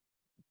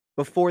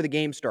before the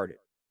game started?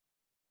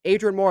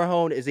 Adrian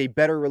Morejon is a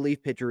better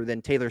relief pitcher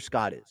than Taylor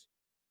Scott is.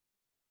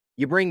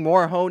 You bring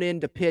Morejon in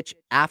to pitch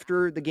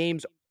after the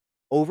game's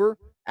over,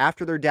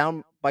 after they're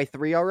down by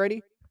 3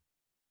 already?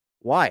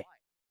 Why?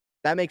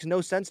 That makes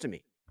no sense to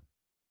me.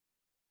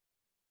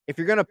 If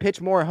you're going to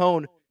pitch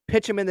Morejon,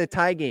 pitch him in the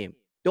tie game.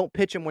 Don't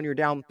pitch him when you're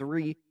down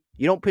 3.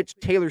 You don't pitch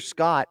Taylor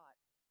Scott,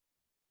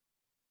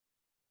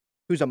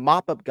 who's a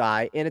mop-up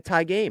guy, in a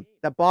tie game.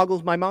 That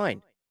boggles my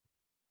mind.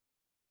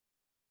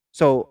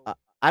 So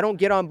I don't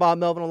get on Bob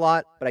Melvin a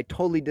lot, but I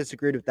totally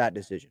disagreed with that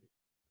decision.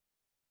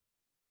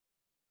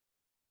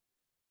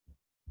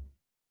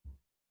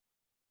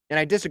 And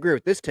I disagree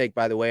with this take,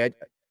 by the way.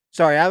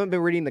 Sorry, I haven't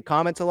been reading the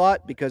comments a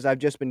lot because I've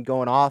just been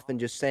going off and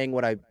just saying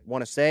what I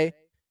want to say.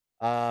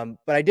 But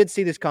I did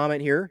see this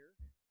comment here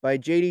by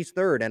JD's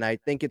Third, and I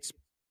think it's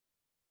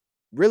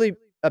really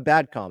a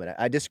bad comment.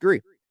 I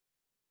disagree.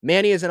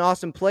 Manny is an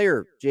awesome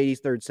player, JD's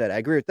Third said. I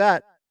agree with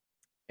that,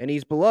 and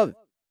he's beloved.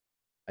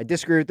 I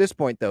disagree with this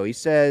point, though. He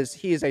says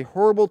he is a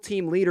horrible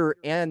team leader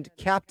and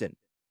captain.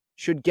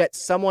 Should get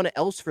someone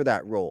else for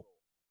that role.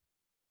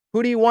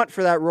 Who do you want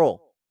for that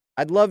role?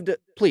 I'd love to,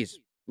 please,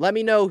 let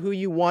me know who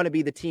you want to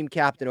be the team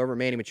captain over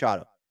Manny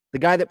Machado. The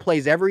guy that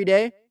plays every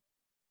day?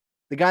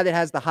 The guy that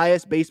has the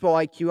highest baseball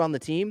IQ on the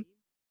team?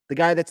 The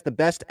guy that's the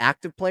best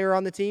active player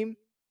on the team?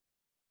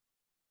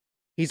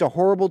 He's a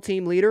horrible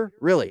team leader?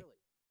 Really?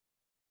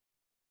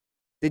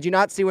 Did you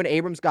not see when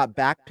Abrams got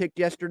backpicked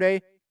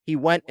yesterday? He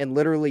went and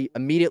literally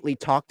immediately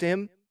talked to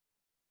him.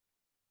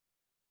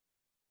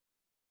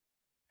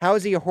 How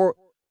is he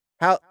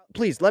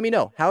please let me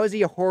know. How is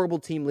he a horrible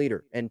team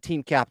leader and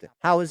team captain?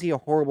 How is he a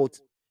horrible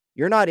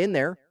You're not in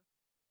there.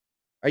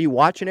 Are you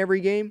watching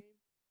every game?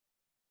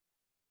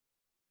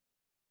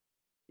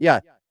 Yeah,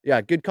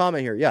 good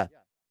comment here. Yeah.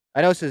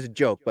 I know this is a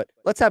joke, but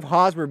let's have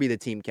Hosmer be the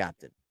team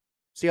captain.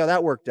 See how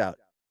that worked out.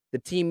 The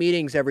team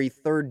meetings every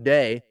 3rd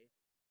day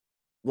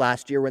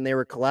last year when they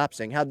were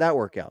collapsing. How'd that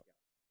work out?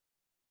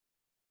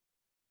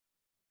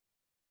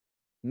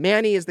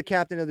 Manny is the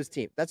captain of this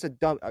team. That's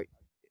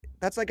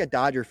like a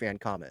Dodger fan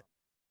comment.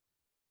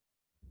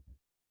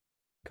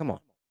 Come on.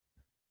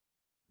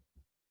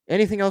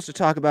 Anything else to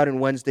talk about in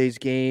Wednesday's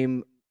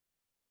game?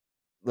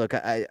 Look,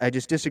 I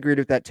just disagreed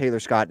with that Taylor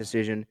Scott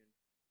decision.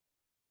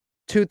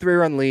 2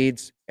 3-run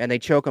leads, and they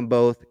choke them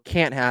both.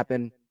 Can't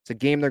happen. It's a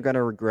game they're going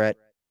to regret,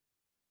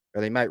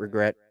 or they might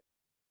regret.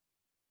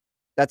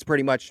 That's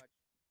pretty much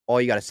all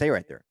you got to say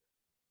right there.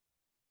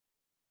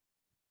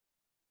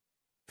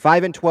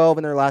 5-12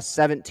 in their last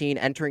 17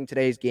 entering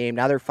today's game.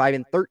 Now they're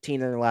 5-13 in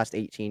their last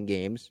 18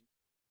 games.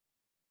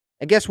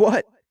 And guess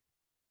what?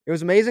 It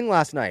was amazing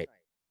last night.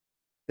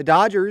 The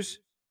Dodgers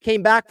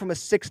came back from a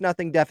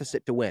 6-0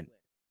 deficit to win.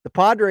 The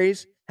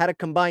Padres had a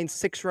combined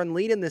 6-run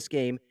lead in this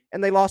game,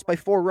 and they lost by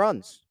 4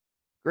 runs.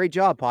 Great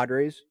job,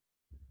 Padres.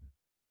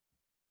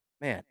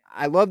 Man,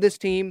 I love this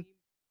team,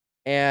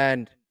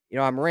 and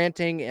I'm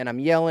ranting and I'm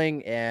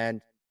yelling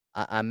and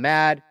I'm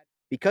mad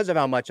because of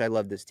how much I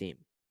love this team.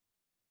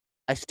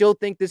 I still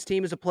think this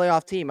team is a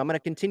playoff team. I'm going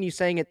to continue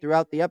saying it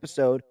throughout the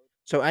episode,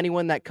 so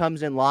anyone that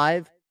comes in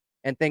live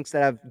and thinks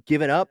that I've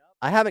given up,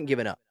 I haven't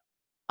given up.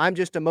 I'm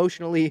just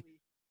emotionally,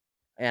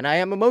 and I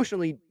am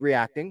emotionally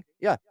reacting.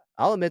 Yeah,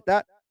 I'll admit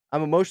that.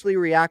 I'm emotionally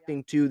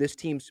reacting to this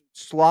team's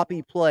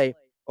sloppy play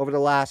over the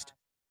last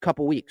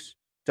couple weeks.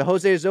 To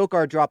Jose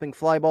Azocar dropping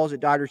fly balls at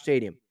Dodger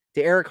Stadium.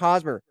 To Eric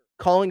Hosmer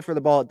calling for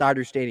the ball at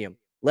Dodger Stadium,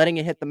 letting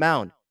it hit the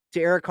mound.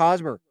 To Eric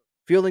Hosmer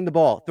fielding the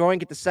ball,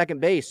 throwing it to second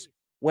base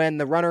when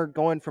the runner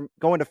going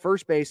to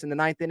first base in the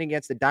 9th inning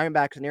against the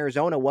Diamondbacks in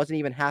Arizona wasn't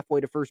even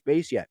halfway to first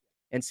base yet.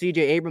 And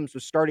C.J. Abrams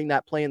was starting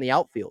that play in the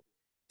outfield.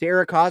 To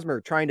Eric Hosmer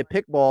trying to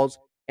pick balls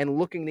and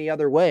looking the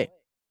other way.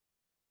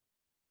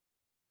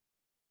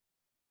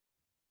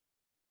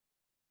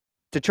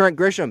 To Trent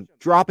Grisham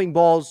dropping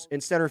balls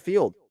in center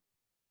field.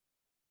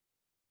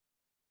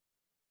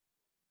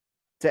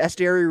 To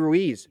Esteury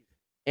Ruiz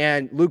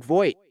and Luke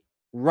Voit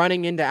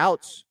running into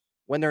outs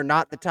when they're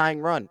not the tying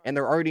run and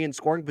they're already in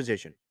scoring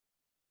position.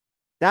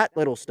 That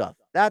little stuff.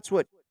 That's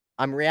what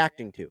I'm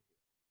reacting to.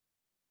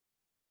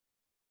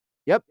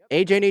 Yep,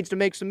 AJ needs to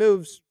make some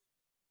moves.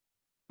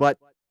 But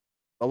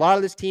a lot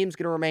of this team's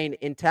going to remain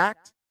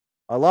intact.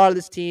 A lot of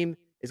this team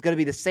is going to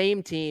be the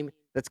same team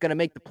that's going to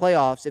make the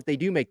playoffs if they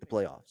do make the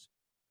playoffs.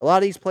 A lot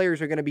of these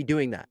players are going to be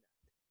doing that.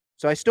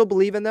 So I still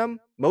believe in them,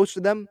 most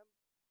of them.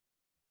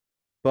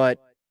 But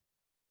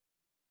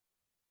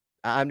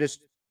I'm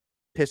just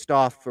pissed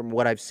off from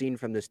what I've seen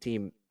from this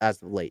team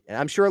as of late. And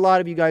I'm sure a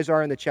lot of you guys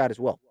are in the chat as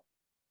well.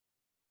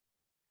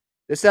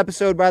 This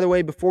episode, by the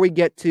way, before we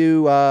get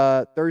to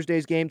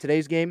Thursday's game,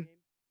 today's game,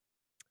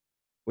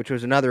 which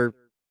was another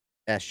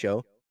S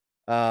show,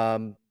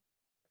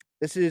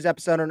 this is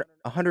episode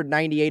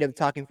 198 of the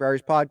Talking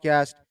Friars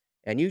podcast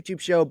and YouTube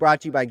show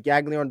brought to you by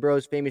Gaglione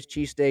Bros Famous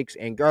Cheesesteaks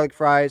and Garlic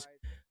Fries,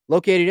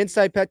 located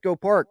inside Petco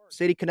Park.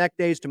 City Connect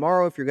Days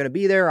tomorrow. If you're going to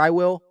be there, I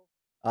will.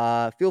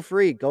 Feel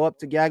free. Go up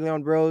to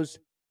Gaglione Bros,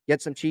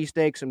 get some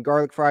cheesesteaks, some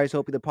garlic fries.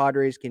 Hopefully the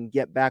Padres can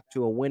get back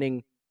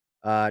to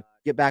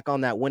get back on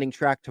that winning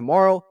track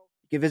tomorrow.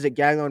 You can visit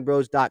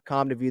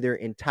GaglioneBros.com to view their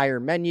entire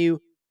menu.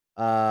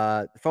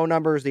 The phone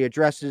numbers, the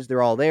addresses,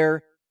 they're all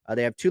there.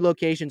 They have 2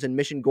 locations in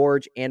Mission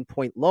Gorge and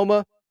Point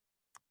Loma.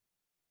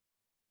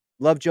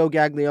 Love Joe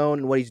Gaglione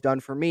and what he's done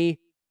for me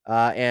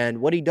and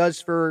what he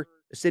does for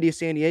the city of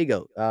San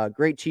Diego.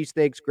 Great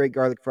cheesesteaks, great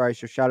garlic fries,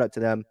 so shout out to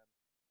them.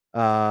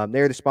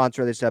 They're the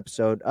sponsor of this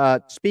episode.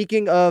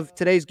 Speaking of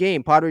today's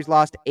game, Padres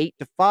lost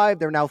 8-5.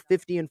 They're now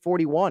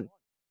 50-41.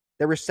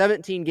 There were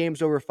 17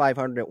 games over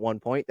 500 at one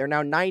point. They're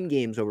now 9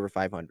 games over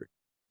 500.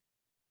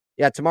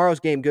 Yeah,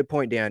 tomorrow's game, good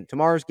point, Dan.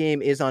 Tomorrow's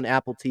game is on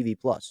Apple TV+.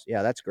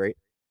 Yeah, that's great.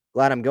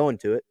 Glad I'm going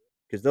to it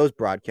because those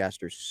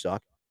broadcasters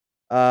suck.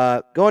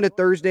 Going to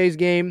Thursday's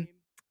game,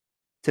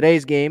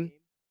 today's game,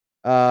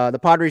 the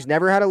Padres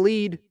never had a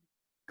lead.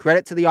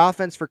 Credit to the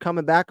offense for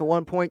coming back at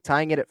one point,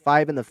 tying it at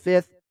 5 in the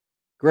 5th.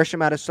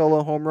 Grisham had a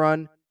solo home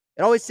run.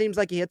 It always seems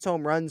like he hits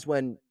home runs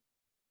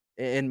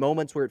in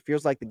moments where it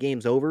feels like the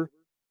game's over.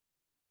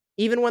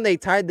 Even when they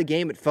tied the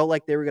game, it felt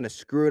like they were going to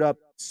screw it up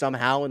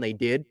somehow, and they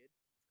did.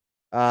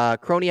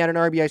 Crony had an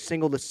RBI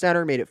single to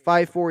center, made it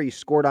 5-4. He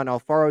scored on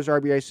Alfaro's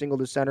RBI single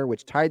to center,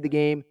 which tied the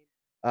game.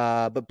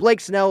 But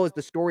Blake Snell is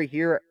the story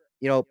here,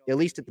 at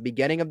least at the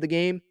beginning of the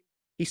game.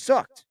 He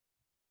sucked.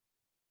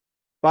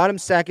 Bottom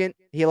second,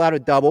 he allowed a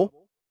double.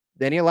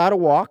 Then he allowed a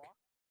walk.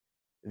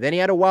 Then he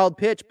had a wild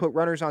pitch, put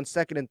runners on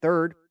second and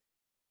third.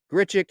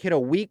 Grichuk hit a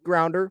weak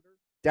grounder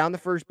down the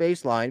first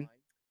baseline.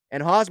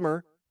 And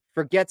Hosmer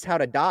forgets how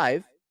to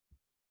dive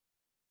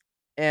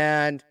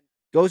and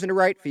goes into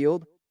right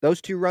field.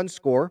 Those 2 runs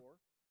score.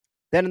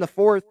 Then in the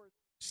 4th,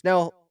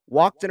 Snell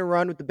walked in a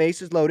run with the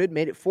bases loaded,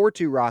 made it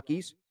 4-2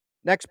 Rockies.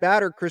 Next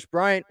batter, Chris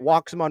Bryant,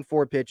 walks him on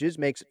 4 pitches,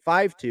 makes it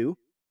 5-2.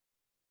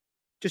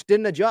 Just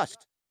didn't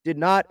adjust. Did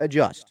not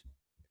adjust.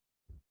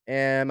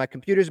 And my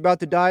computer's about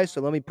to die,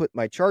 so let me put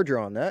my charger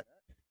on that.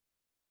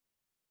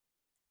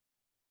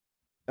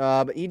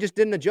 But he just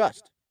didn't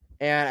adjust.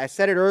 And I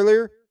said it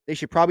earlier, they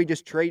should probably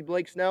just trade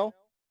Blake Snell.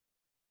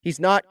 He's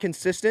not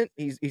consistent.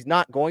 He's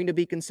not going to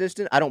be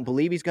consistent. I don't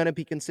believe he's going to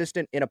be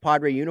consistent in a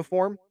Padre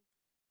uniform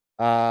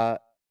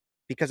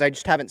because I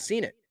just haven't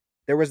seen it.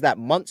 there was that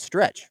month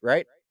stretch,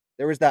 right?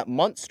 There was that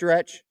month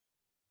stretch.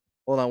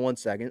 Hold on one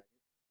second.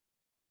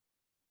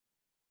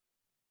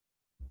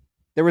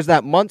 There was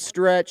that month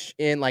stretch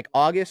in like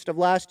August of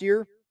last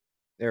year.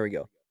 There we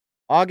go.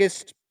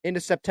 August into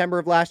September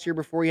of last year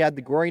before he had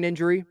the groin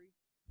injury.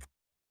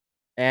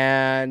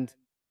 And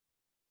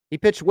he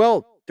pitched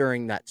well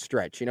during that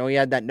stretch. You know, he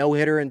had that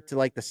no-hitter into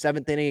like the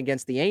 7th inning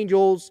against the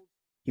Angels.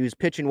 He was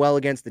pitching well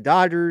against the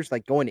Dodgers,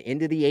 like going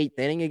into the 8th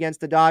inning against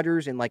the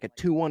Dodgers in like a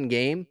 2-1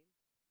 game.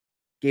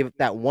 Gave up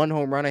that 1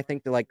 home run, I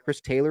think, to like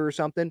Chris Taylor or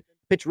something.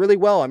 Pitched really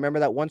well. I remember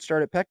that one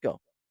start at Petco.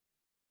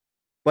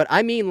 But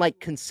I mean like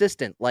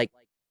consistent, like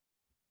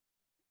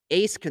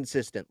ace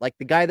consistent, like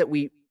the guy that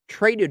we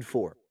traded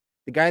for,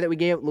 the guy that we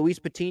gave up Luis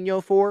Patino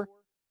for,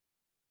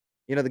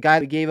 you know, the guy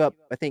that we gave up,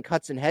 I think,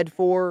 Hudson Head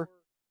for,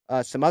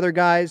 some other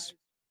guys,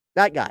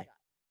 that guy.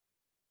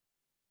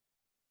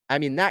 I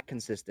mean, that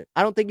consistent.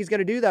 I don't think he's going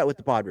to do that with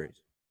the Padres.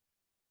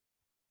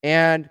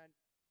 And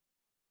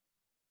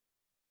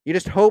you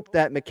just hope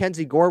that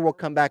Mackenzie Gore will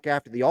come back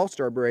after the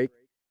All-Star break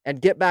and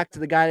get back to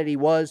the guy that he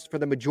was for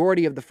the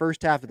majority of the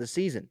first half of the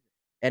season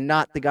and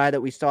not the guy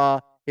that we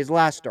saw his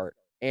last start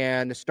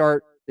and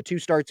the 2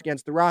 starts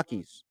against the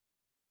Rockies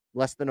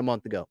less than a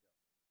month ago.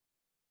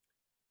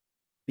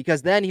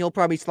 Because then he'll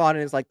probably slot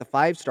in as like the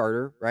 5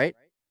 starter, right?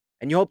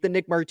 And you hope that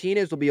Nick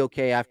Martinez will be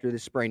okay after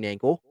this sprained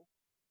ankle.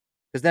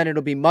 Because then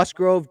it'll be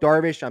Musgrove,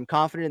 Darvish. I'm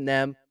confident in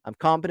them. I'm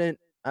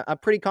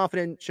pretty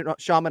confident in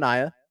Sean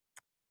Manaea.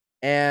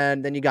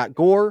 And then you got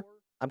Gore.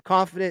 I'm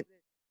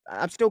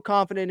still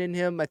confident in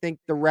him. I think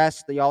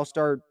the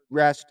All-Star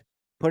rest,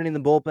 putting in the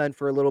bullpen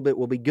for a little bit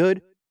will be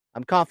good.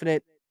 I'm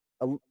confident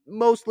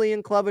mostly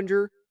in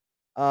Clevenger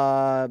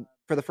for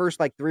the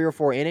first like 3 or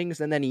 4 innings,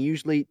 and then he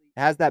usually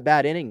has that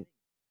bad inning.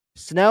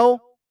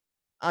 Snell,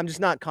 I'm just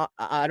not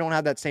I don't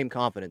have that same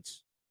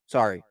confidence.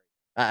 Sorry.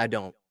 I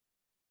don't.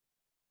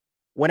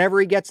 Whenever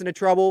he gets into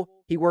trouble,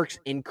 he works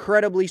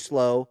incredibly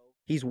slow.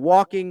 He's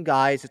walking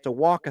guys. It's a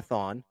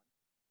walkathon.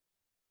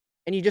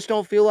 And you just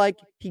don't feel like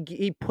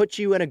he puts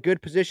you in a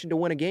good position to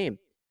win a game.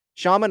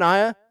 Sean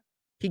Manaea,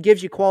 he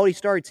gives you quality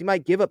starts. He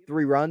might give up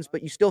 3 runs,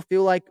 but you still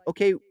feel like,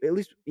 okay, at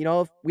least, you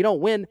know, if we don't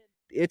win,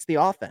 it's the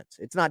offense.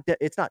 It's not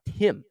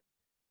him.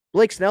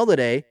 Blake Snell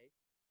today,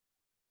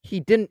 he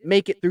didn't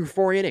make it through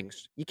 4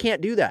 innings. You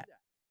can't do that.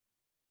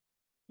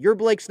 You're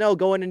Blake Snell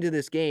going into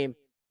this game.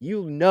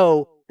 You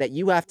know that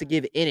you have to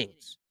give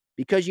innings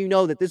because you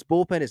know that this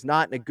bullpen is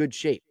not in a good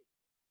shape.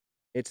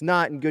 It's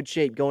not in good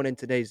shape going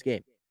into today's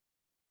game.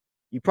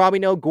 You probably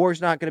know Gore's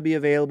not going to be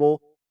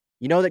available.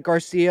 You know that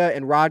Garcia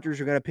and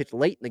Rogers are going to pitch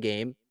late in the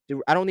game.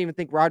 I don't even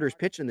think Rogers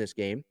pitched in this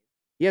game.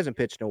 He hasn't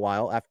pitched in a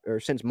while,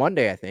 since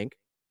Monday, I think.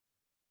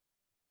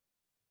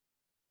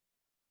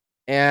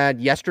 And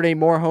yesterday,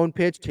 Morhone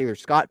pitched. Taylor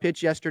Scott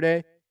pitched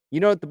yesterday. You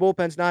know that the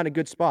bullpen's not in a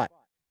good spot.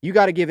 You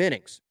got to give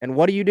innings. And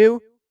what do?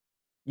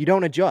 You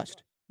don't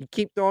adjust. You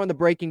keep throwing the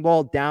breaking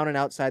ball down and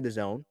outside the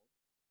zone.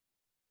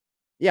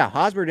 Yeah,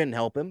 Hosmer didn't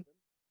help him.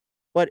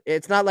 But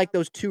it's not like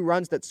those 2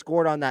 runs that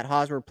scored on that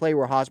Hosmer play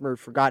where Hosmer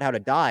forgot how to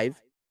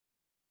dive.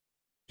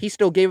 He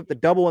still gave up the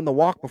double and the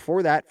walk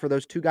before that for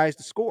those 2 guys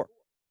to score.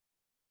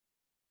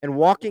 And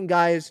walking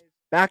guys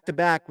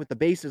back-to-back with the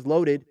bases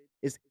loaded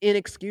is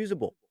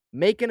inexcusable.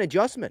 Make an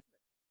adjustment.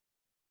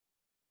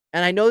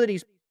 And I know that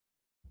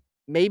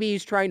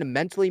he's trying to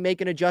mentally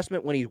make an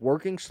adjustment when he's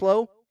working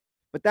slow,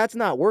 but that's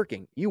not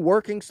working. You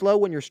working slow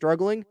when you're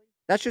struggling,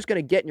 that's just going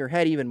to get in your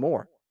head even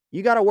more.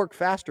 You got to work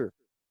faster.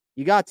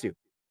 You got to.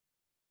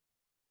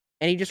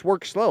 And he just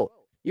works slow.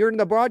 You're in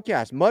the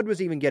broadcast. Mud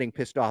was even getting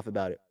pissed off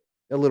about it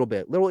a little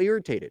bit, a little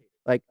irritated.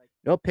 Like,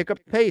 no, pick up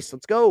the pace.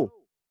 Let's go.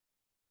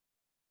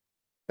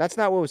 That's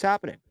not what was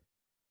happening.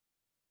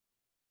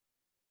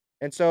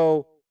 And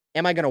so,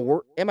 am I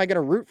going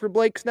to root for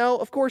Blake Snell?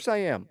 Of course I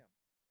am.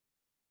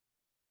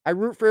 I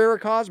root for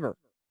Eric Hosmer.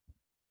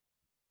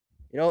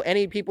 You know,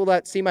 any people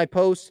that see my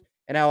posts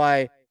and how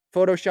I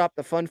Photoshop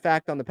the fun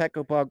fact on the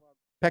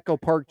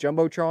Petco Park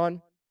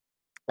Jumbotron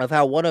of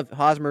how one of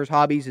Hosmer's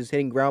hobbies is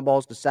hitting ground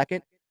balls to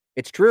second.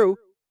 It's true.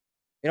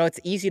 You know, it's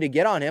easy to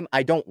get on him.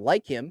 I don't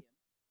like him,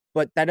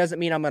 but that doesn't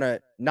mean I'm going to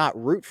not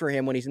root for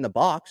him when he's in the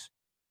box.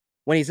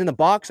 When he's in the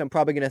box, I'm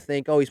probably going to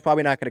think, oh, he's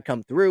probably not going to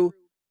come through,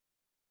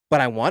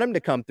 but I want him to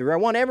come through. I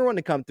want everyone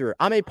to come through.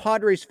 I'm a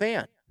Padres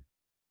fan.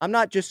 I'm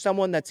not just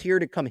someone that's here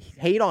to come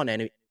hate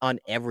on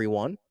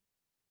everyone.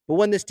 But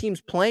when this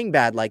team's playing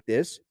bad like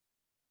this,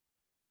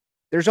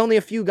 there's only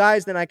a few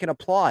guys that I can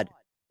applaud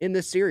in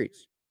this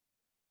series.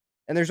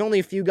 And there's only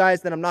a few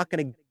guys that I'm not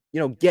going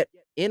to, get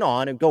in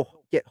on and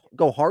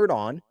go hard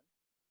on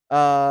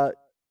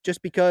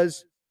just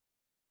because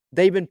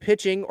they've been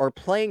pitching or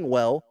playing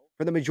well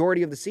for the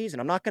majority of the season.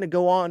 I'm not going to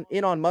go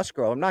in on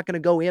Musgrove. I'm not going to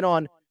go in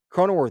on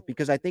Cronenworth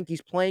because I think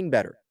he's playing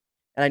better.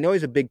 And I know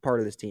he's a big part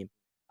of this team.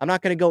 I'm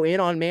not going to go in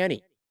on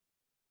Manny.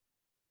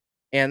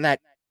 And that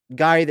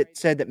guy that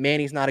said that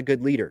Manny's not a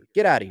good leader.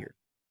 Get out of here.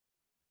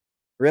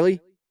 Really?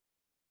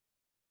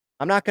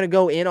 I'm not going to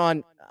go in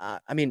on,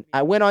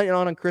 I went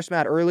on Chris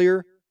Matt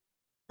earlier,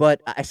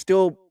 but I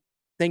still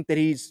think that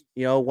he's,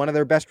 one of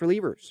their best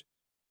relievers.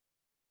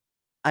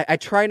 I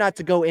try not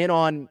to go in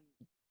on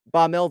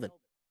Bob Melvin,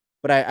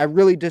 but I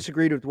really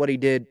disagreed with what he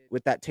did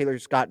with that Taylor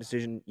Scott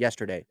decision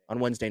yesterday on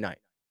Wednesday night.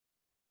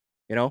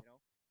 You know,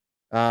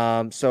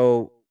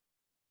 so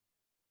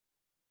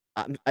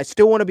I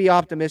still want to be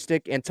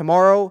optimistic, and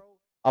tomorrow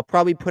I'll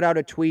probably put out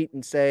a tweet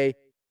and say,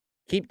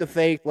 "Keep the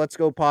faith, let's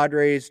go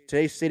Padres."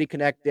 Today's City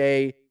Connect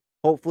Day.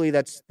 Hopefully,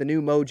 that's the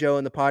new mojo,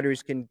 and the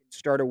Padres can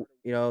start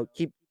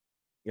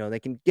they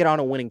can get on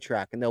a winning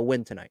track, and they'll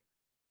win tonight.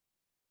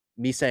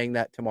 Me saying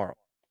that tomorrow,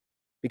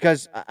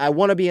 because I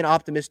want to be an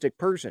optimistic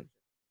person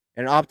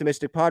and an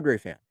optimistic Padre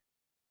fan.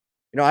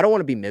 I don't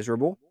want to be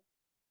miserable,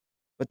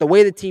 but the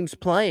way the team's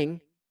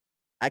playing,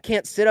 I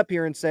can't sit up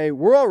here and say,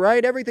 we're all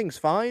right, everything's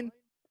fine.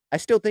 I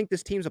still think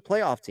this team's a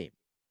playoff team.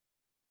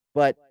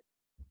 But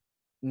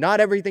not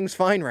everything's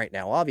fine right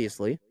now,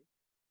 obviously.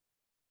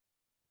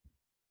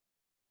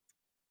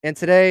 And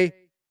today,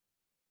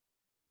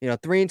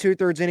 3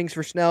 2/3 innings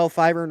for Snell,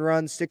 5 earned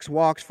runs, 6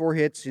 walks, 4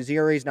 hits. His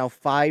ERA is now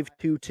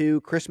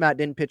 5.22. Chris Matt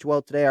didn't pitch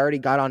well today. I already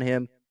got on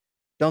him.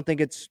 Don't think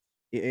it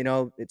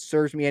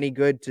serves me any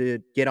good to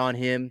get on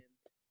him.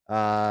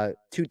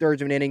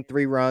 2/3 of an inning,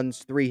 3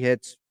 runs, 3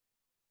 hits.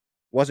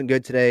 Wasn't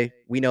good today.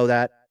 We know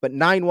that. But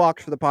 9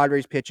 walks for the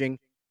Padres pitching.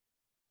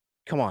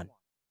 Come on.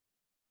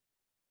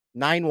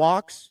 9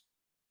 walks?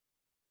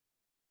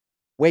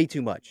 Way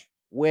too much.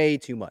 Way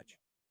too much.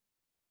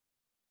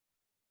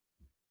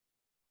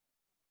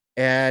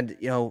 And,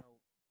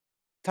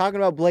 talking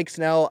about Blake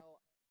Snell,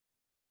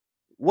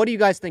 what do you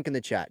guys think in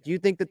the chat? Do you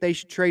think that they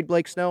should trade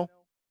Blake Snell?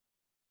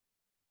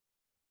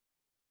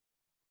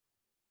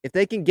 If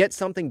they can get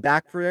something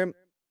back for him,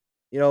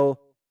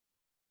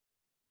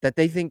 that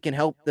they think can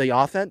help the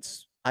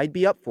offense, I'd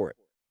be up for it.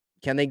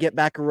 Can they get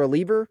back a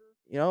reliever?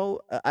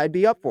 I'd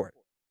be up for it.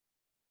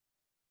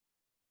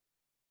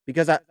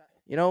 Because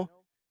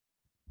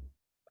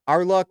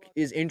our luck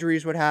is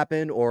injuries would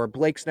happen, or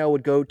Blake Snell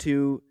would go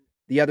to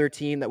the other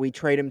team that we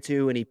trade him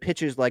to, and he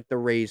pitches like the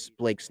Rays'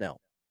 Blake Snell.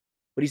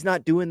 But he's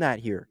not doing that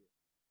here.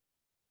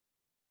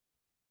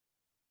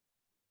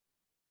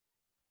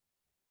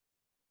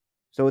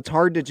 So it's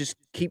hard to just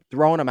keep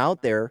throwing him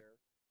out there.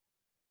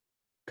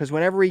 Because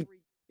whenever he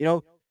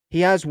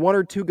has 1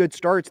 or 2 good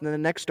starts, and then the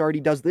next start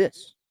he does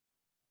this.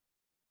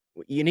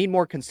 You need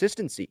more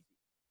consistency.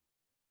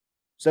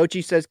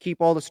 Sochi says keep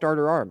all the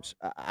starter arms.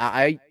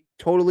 I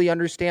totally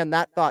understand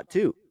that thought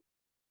too.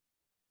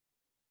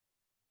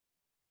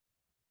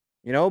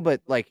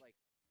 But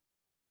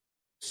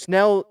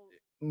Snell,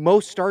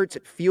 most starts,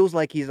 it feels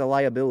like he's a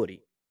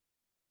liability.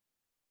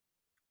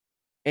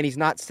 And he's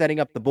not setting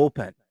up the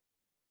bullpen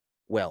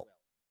well.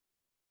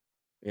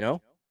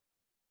 And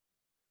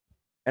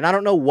I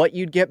don't know what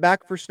you'd get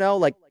back for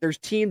Snell. There's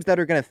teams that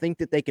are going to think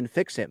that they can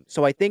fix him.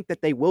 So I think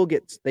that they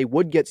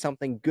would get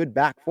something good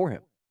back for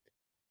him.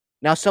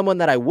 Now, someone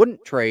that I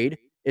wouldn't trade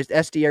is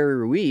Esteury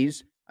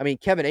Ruiz. I mean,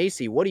 Kevin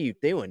Acee, what are you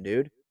doing,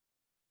 dude?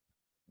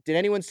 Did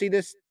anyone see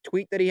this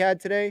tweet that he had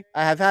today?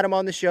 I have had him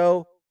on the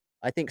show.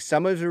 I think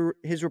some of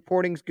his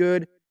reporting's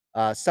good.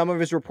 Some of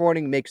his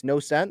reporting makes no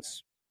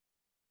sense,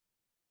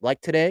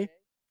 like today.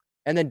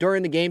 And then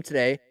during the game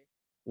today,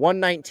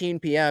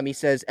 1:19 p.m., he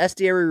says,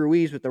 Esteury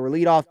Ruiz with the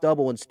leadoff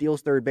double and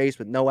steals third base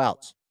with no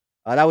outs.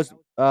 That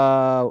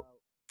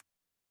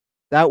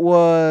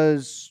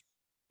was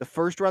the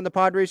first run the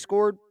Padres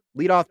scored.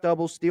 Leadoff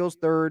double, steals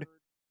third.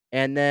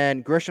 And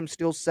then Grisham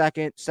steals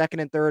second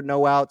and third,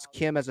 no outs.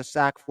 Kim has a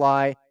sac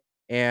fly,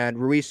 and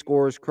Ruiz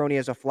scores. Crony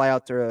has a fly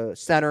out to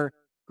center.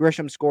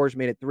 Grisham scores,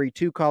 made it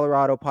 3-2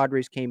 Colorado.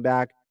 Padres came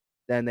back.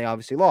 Then they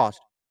obviously lost.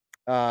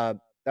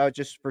 That was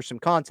just for some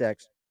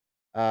context.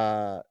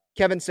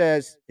 Kevin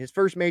says his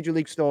first major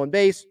league stolen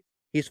base.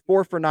 He's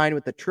 4 for 9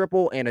 with a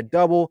triple and a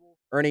double,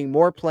 earning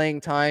more playing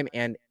time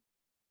and,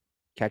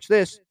 catch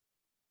this,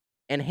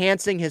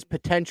 enhancing his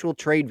potential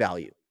trade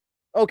value.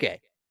 Okay.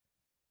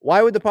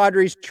 Why would the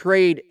Padres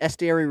trade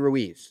Esteury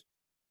Ruiz?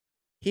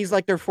 He's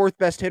like their 4th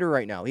best hitter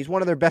right now. He's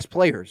one of their best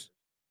players.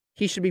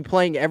 He should be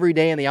playing every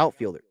day in the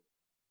outfielder.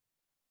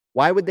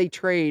 Why would they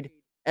trade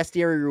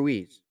Esteury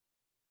Ruiz?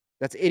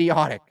 That's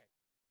idiotic.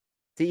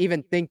 To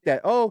even think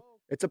that,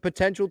 it's a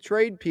potential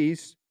trade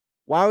piece.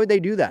 Why would they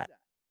do that?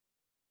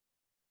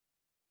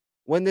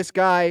 When this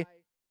guy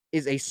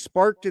is a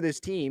spark to this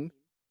team,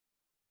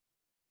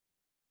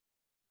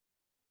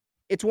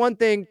 it's one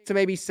thing to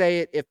maybe say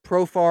it if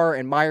Profar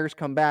and Myers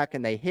come back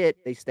and they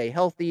stay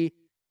healthy,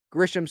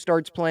 Grisham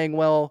starts playing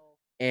well,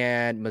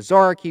 and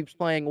Mazara keeps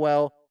playing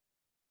well.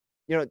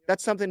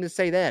 That's something to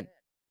say then.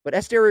 But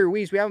Esteury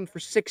Ruiz, we have him for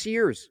 6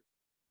 years.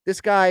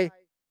 This guy,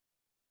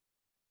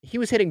 he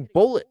was hitting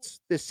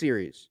bullets this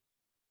series.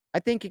 I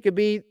think he could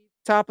be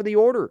top of the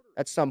order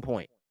at some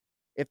point.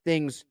 If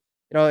things,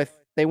 if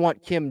they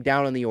want Kim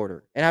down in the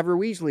order and have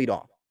Ruiz lead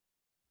off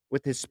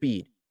with his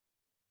speed.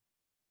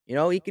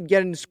 He could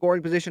get into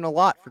scoring position a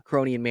lot for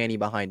Crony and Manny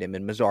behind him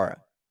and Mazara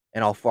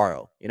and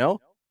Alfaro,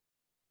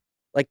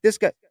 this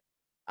guy,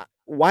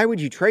 why would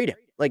you trade him?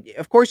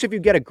 Of course, if you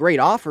get a great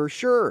offer,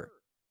 sure.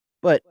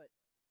 But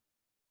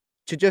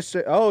to just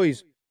say,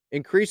 he's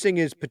increasing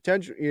his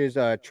potential, his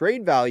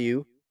trade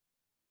value,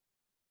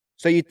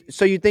 So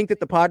you think that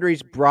the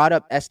Padres brought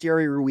up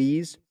Esteury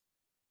Ruiz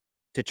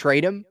to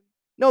trade him?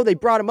 No, they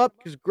brought him up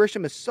because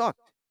Grisham has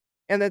sucked,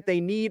 and that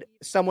they need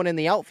someone in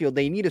the outfield.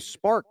 They need a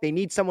spark. They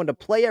need someone to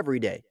play every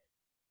day.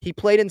 He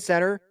played in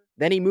center,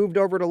 then he moved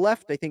over to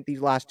left, I think,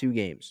 these last 2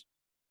 games.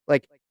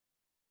 Like,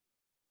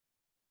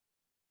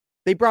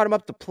 they brought him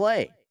up to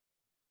play.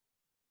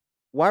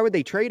 Why would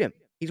they trade him?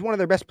 He's one of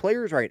their best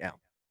players right now.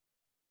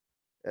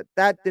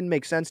 That didn't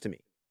make sense to me.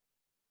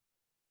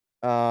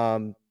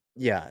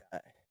 Yeah.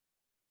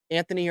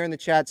 Anthony here in the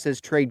chat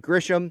says trade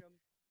Grisham.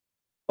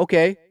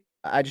 Okay.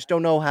 I just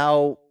don't know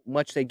how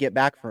much they get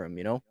back for him,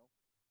 you know?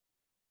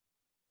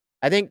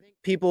 I think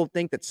people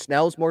think that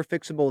Snell's more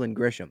fixable than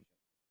Grisham.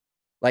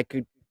 Like,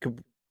 he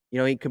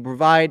could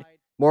provide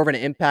more of an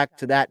impact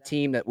to that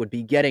team that would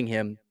be getting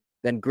him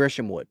than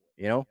Grisham would,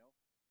 you know?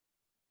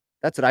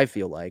 That's what I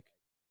feel like.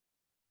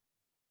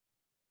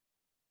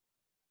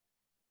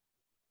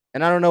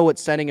 And I don't know what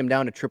sending him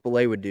down to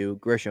AAA would do,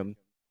 Grisham.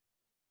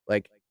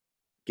 Like,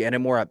 get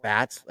him more at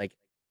bats. Like,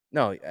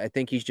 no, I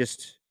think he's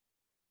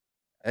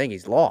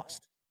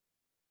lost.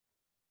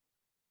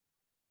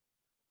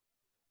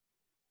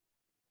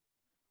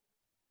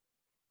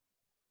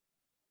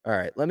 All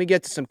right, let me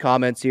get to some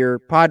comments here.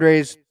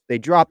 Padres, they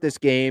dropped this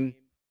game.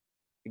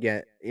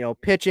 Again,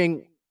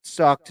 pitching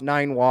sucked,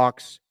 9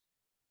 walks.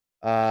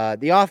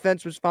 The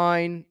offense was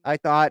fine. I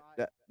thought,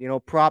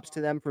 props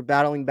to them for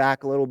battling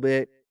back a little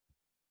bit,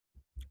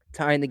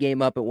 tying the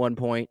game up at one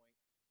point.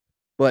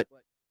 But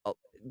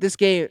this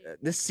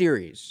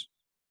series,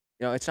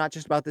 it's not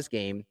just about this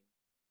game.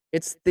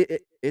 It's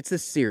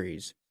this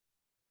series.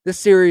 This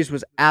series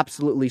was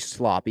absolutely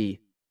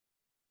sloppy.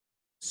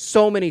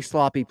 So many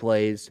sloppy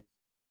plays.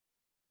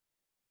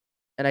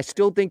 And I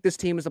still think this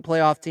team is a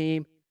playoff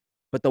team.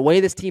 But the way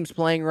this team's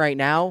playing right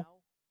now,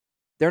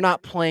 they're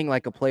not playing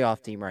like a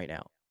playoff team right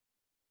now.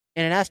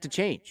 And it has to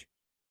change.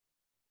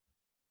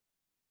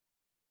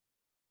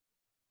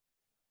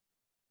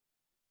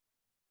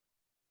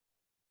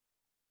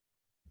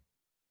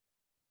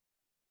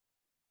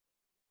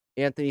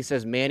 Anthony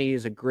says Manny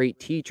is a great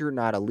teacher,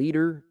 not a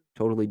leader.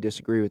 Totally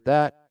disagree with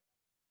that.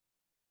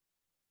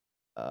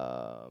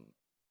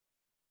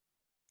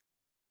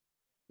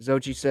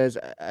 Zochi says,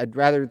 I'd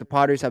rather the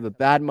Padres have a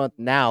bad month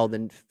now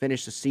than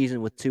finish the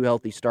season with 2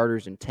 healthy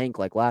starters and tank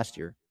like last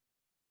year.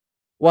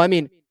 Well, I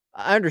mean,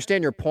 I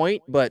understand your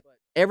point, but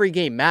every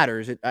game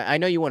matters. I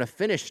know you want to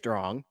finish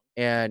strong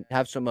and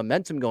have some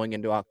momentum going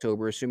into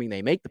October, assuming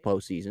they make the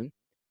postseason.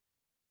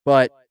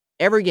 But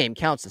every game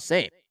counts the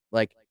same.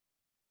 Like,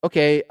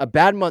 okay, a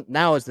bad month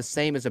now is the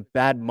same as a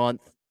bad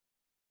month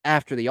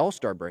after the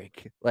All-Star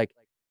break. Like,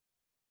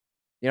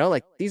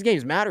 these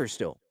games matter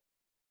still.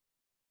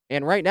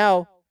 And right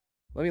now,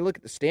 let me look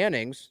at the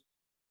standings.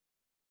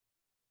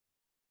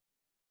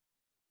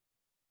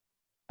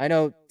 I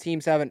know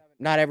teams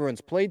not everyone's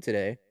played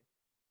today.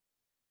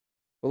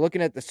 But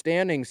looking at the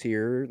standings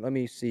here, let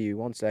me see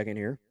 1 second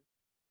here.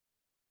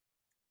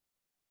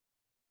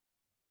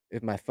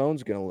 If my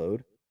phone's going to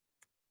load.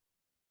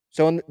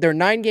 So they're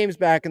 9 games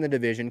back in the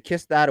division.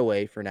 Kiss that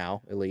away for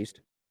now, at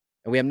least.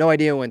 And we have no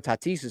idea when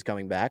Tatis is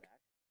coming back.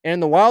 And in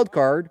the wild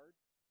card,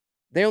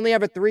 they only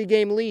have a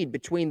 3-game lead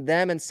between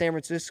them and San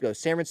Francisco.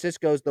 San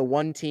Francisco is the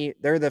one team.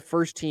 They're the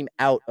first team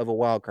out of a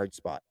wild card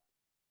spot.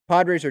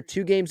 Padres are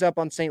 2 games up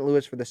on St.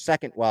 Louis for the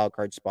second wild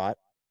card spot.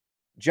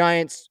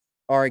 Giants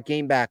are a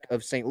game back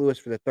of St. Louis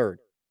for the third.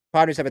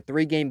 Padres have a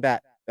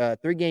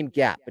 3-game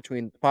gap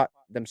between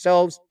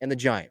themselves and the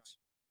Giants.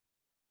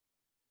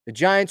 The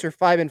Giants are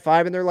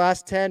 5-5 in their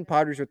last 10.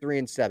 Padres are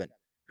 3-7.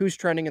 Who's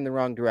trending in the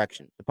wrong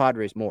direction? The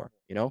Padres more,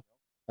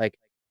 Like,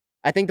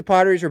 I think the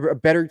Padres are a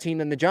better team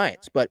than the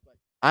Giants, but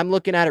I'm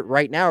looking at it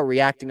right now,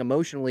 reacting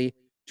emotionally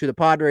to the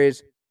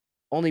Padres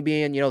only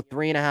being,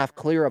 3.5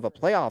 clear of a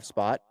playoff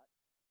spot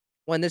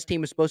when this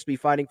team was supposed to be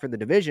fighting for the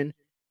division.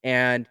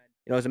 And,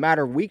 as a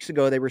matter of weeks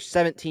ago, they were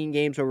 17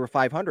 games over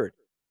 500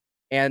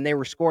 and they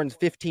were scoring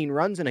 15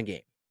 runs in a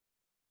game.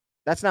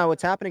 That's not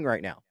what's happening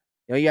right now.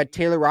 You had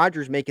Taylor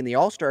Rogers making the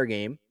All-Star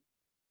game,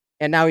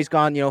 and now he's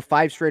gone,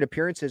 5 straight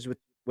appearances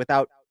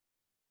without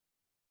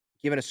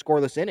giving a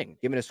scoreless inning,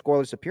 giving a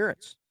scoreless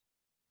appearance.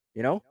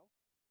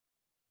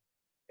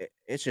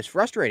 It's just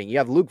frustrating. You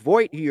have Luke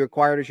Voit, who you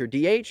acquired as your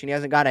DH, and he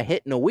hasn't got a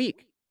hit in a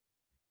week.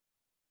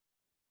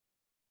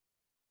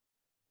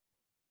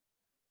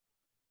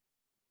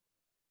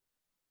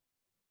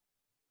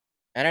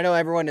 And I know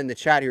everyone in the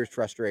chat here is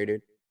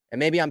frustrated, and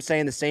maybe I'm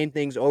saying the same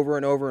things over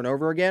and over and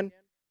over again.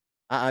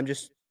 I'm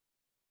just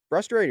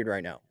frustrated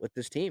right now with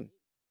this team.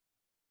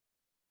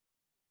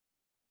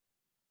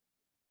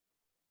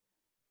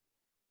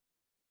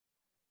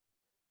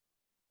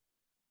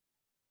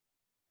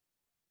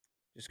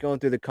 Just going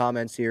through the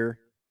comments here.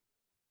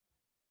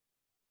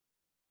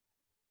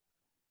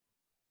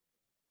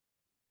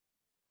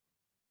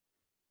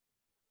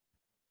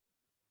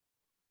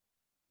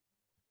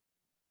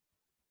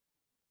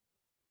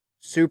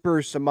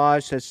 Super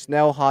Samaj says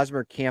Snell,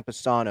 Hosmer,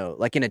 Campusano.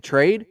 Like in a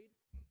trade?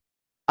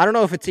 I don't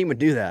know if a team would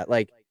do that.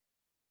 Like,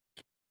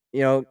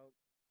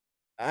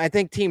 I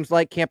think teams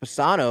like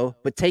Campusano,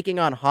 but taking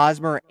on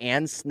Hosmer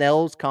and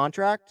Snell's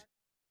contracts,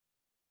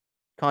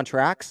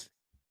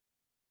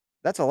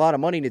 that's a lot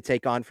of money to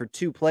take on for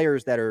two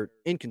players that are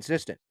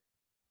inconsistent.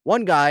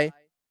 One guy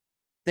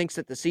thinks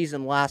that the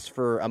season lasts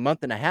for a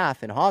month and a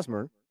half in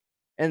Hosmer,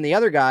 and the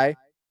other guy,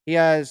 he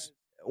has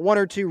one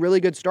or two really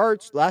good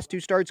starts. Last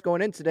two starts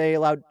going in today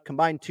allowed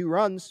combined 2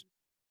 runs,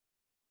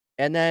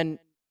 and then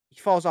he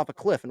falls off a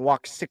cliff and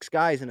walks 6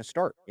 guys in a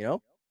start, you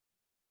know?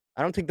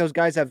 I don't think those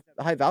guys have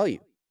high value.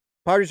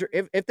 Padres are,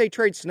 if they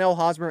trade Snell,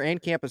 Hosmer,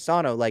 and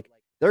Campusano, like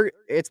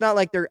it's not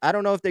like I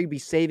don't know if they'd be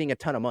saving a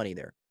ton of money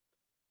there.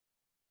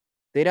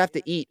 They'd have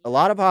to eat a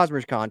lot of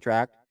Hosmer's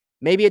contract.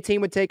 Maybe a team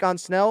would take on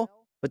Snell,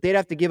 but they'd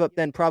have to give up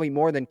then probably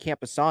more than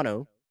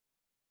Campusano,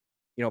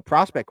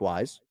 prospect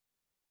wise.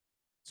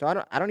 So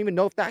I don't even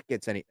know if that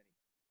gets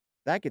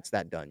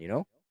that done, you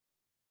know?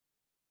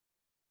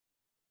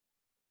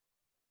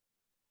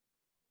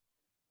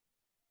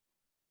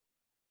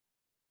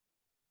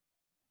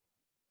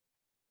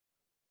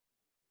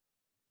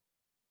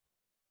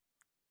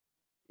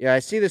 Yeah, I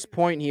see this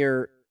point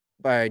here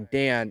by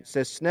Dan. It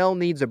says Snell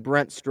needs a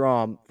Brent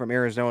Strom from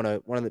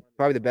Arizona, one of the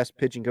probably the best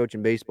pitching coach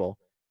in baseball.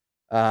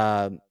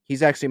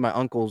 He's actually my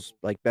uncle's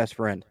best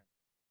friend.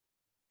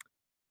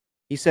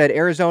 He said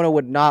Arizona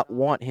would not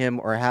want him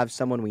or have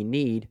someone we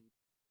need.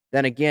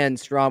 Then again,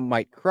 Strom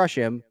might crush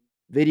him.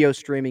 Video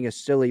streaming is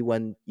silly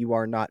when you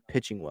are not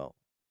pitching well.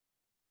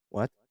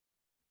 What?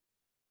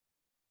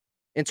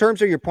 In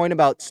terms of your point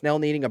about Snell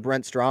needing a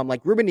Brent Strom,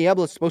 Ruben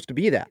Niebla is supposed to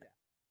be that.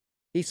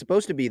 He's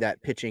supposed to be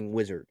that pitching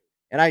wizard.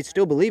 And I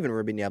still believe in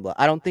Ruben Niebla.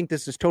 I don't think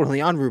this is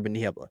totally on Ruben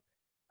Niebla.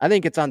 I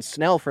think it's on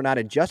Snell for not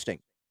adjusting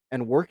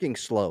and working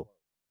slow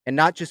and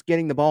not just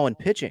getting the ball and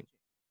pitching,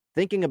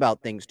 thinking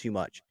about things too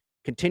much,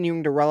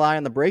 continuing to rely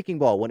on the breaking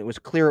ball when it was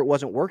clear it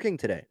wasn't working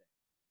today.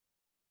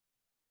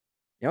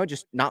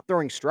 Just not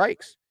throwing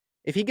strikes.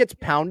 If he gets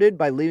pounded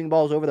by leaving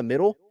balls over the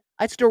middle,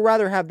 I'd still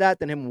rather have that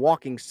than him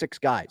walking 6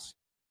 guys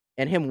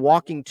and him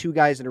walking 2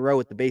 guys in a row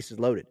with the bases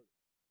loaded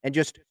and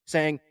just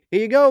saying, here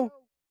you go,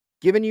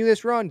 giving you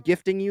this run,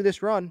 gifting you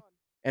this run,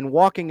 and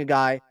walking a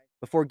guy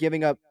before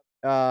giving up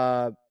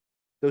that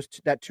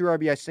 2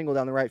 RBI single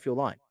down the right field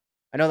line.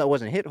 I know that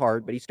wasn't hit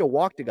hard, but he still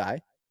walked a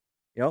guy.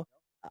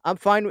 I'm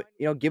fine with,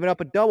 giving up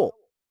a double.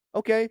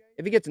 Okay,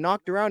 if he gets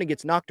knocked around, he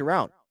gets knocked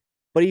around.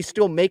 But he's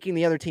still making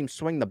the other team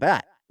swing the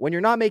bat. When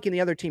you're not making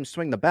the other team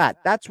swing the bat,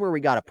 that's where we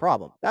got a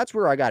problem. That's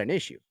where I got an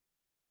issue.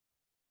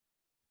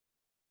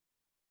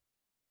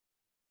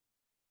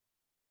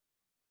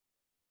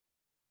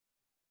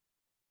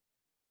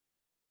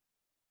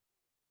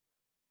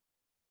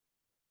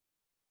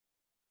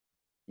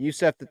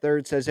 Yusef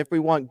III says, if we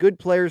want good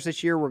players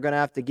this year, we're going to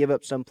have to give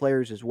up some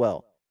players as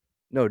well.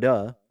 No,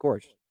 duh, of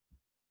course.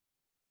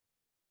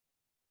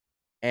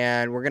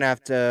 And we're going to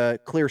have to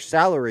clear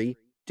salary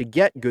to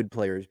get good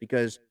players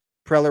because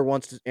Preller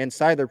wants to, and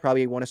Seidler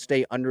probably want to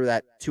stay under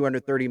that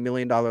 $230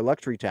 million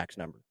luxury tax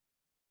number.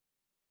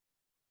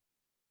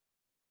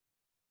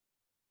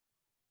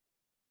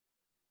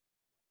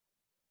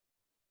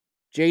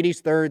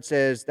 JD's third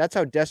says, that's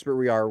how desperate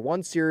we are.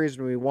 One series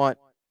when we want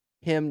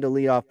him to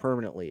lead off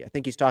permanently. I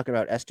think he's talking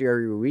about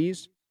Esteury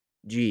Ruiz.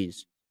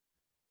 Geez.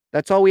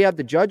 That's all we have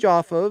to judge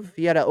off of.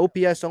 He had an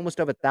OPS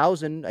almost of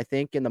 1,000, I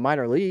think, in the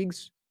minor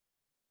leagues.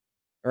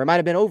 Or it might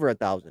have been over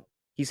 1,000.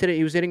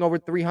 He was hitting over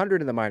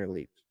 300 in the minor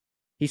leagues.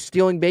 He's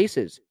stealing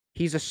bases.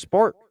 He's a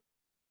spark.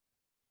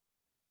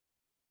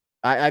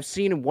 I've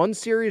seen one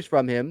series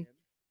from him,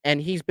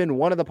 and he's been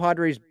one of the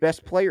Padres'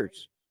 best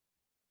players.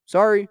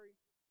 Sorry.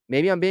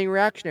 Maybe I'm being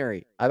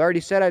reactionary. I've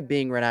already said I'm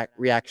being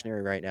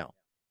reactionary right now.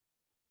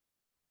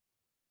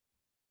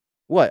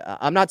 What?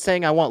 I'm not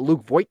saying I want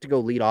Luke Voit to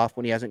go lead off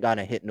when he hasn't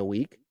gotten a hit in a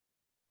week.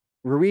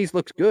 Ruiz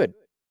looks good.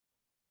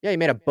 Yeah, he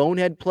made a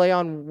bonehead play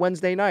on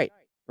Wednesday night,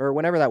 or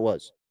whenever that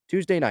was,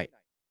 Tuesday night.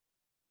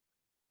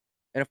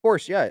 And of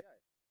course, yeah,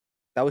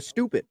 that was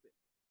stupid.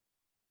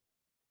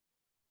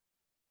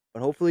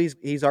 But hopefully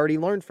he's already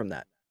learned from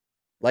that.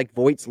 Like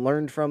Voigt's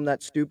learned from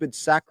that stupid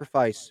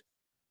sacrifice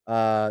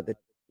that,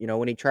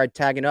 when he tried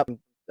tagging up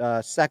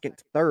second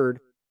to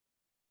third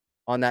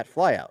on that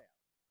flyout,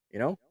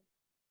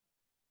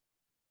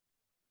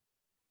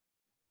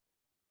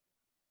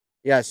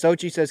 Yeah,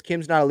 Sochi says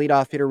Kim's not a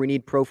leadoff hitter. We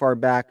need Profar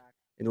back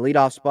in the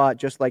leadoff spot.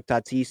 Just like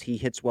Tatis, he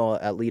hits well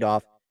at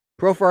leadoff.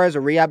 Profar has a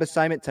rehab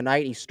assignment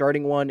tonight. He's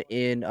starting one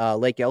in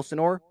Lake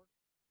Elsinore.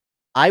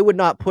 I would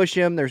not push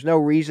him. There's no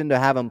reason to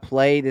have him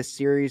play this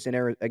series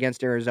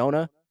against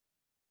Arizona.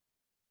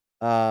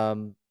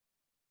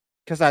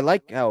 Because I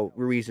like how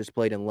Ruiz has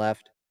played in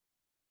left.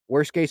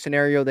 Worst case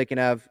scenario, they can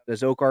have the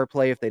Zokar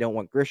play if they don't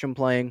want Grisham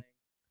playing.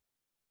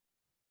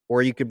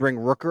 Or you could bring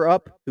Rooker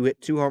up, who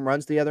hit 2 home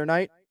runs the other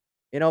night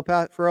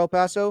for El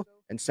Paso,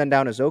 and send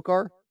down a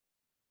Zokar.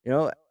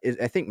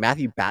 I think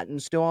Matthew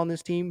Batten's still on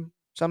this team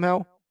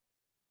somehow.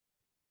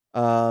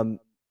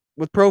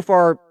 With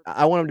Profar,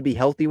 I want him to be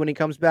healthy when he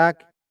comes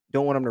back.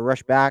 Don't want him to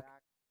rush back.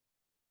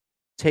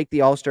 Take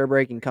the All-Star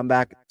break and come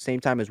back at the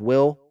same time as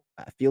Will.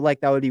 I feel like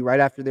that would be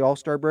right after the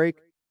All-Star break.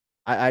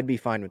 I'd be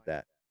fine with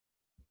that.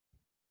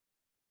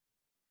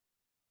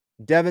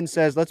 Devin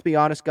says, let's be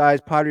honest,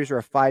 guys. Padres are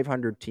a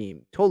 500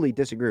 team. Totally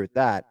disagree with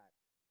that.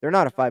 They're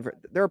not a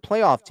 500. They're a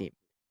playoff team.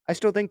 I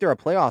still think they're a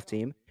playoff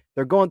team.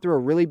 They're going through a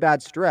really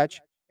bad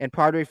stretch, and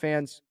Padre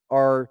fans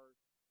are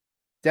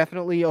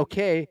definitely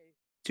okay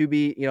to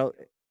be,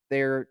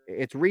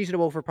 it's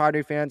reasonable for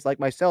Padre fans like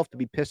myself to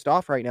be pissed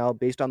off right now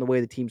based on the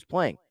way the team's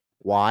playing.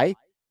 Why?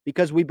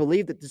 Because we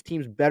believe that this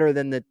team's better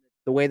than the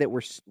way that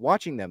we're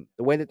watching them,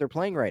 the way that they're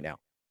playing right now.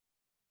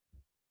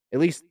 At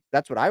least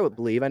that's what I would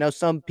believe. I know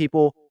some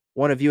people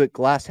want to view it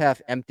glass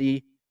half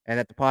empty and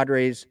that the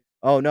Padres,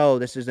 oh no,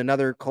 this is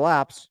another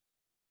collapse.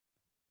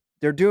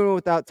 They're doing it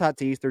without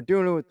Tatis. They're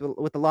doing it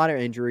with a lot of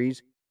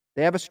injuries.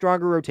 They have a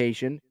stronger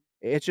rotation.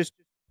 It's just,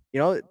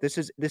 this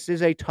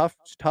is a tough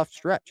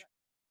stretch.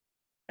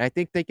 And I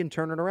think they can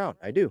turn it around.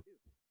 I do.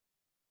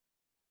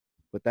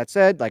 With that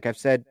said, like I've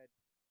said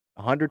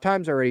 100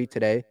 times already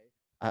today,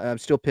 I'm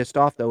still pissed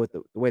off, though, with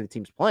the way the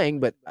team's playing,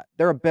 but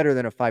they're better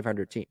than a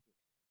 500 team.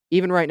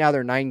 Even right now,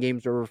 they're 9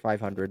 games over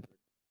 500.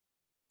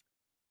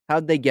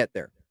 How'd they get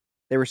there?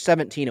 They were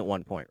 17 at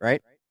one point,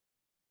 right?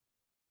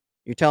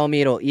 You're telling me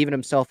it'll even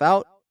himself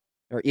out?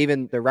 Or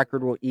even the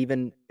record will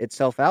even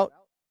itself out?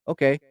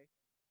 Okay.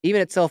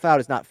 Even itself out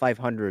is not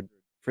 500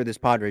 for this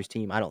Padres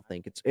team, I don't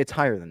think. It's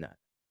higher than that.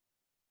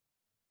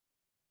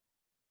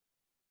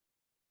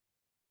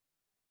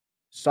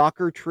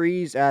 Soccer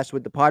Trees asked,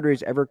 would the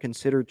Padres ever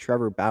consider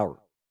Trevor Bauer?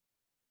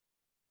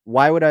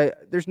 Why would I?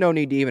 There's no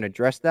need to even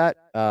address that.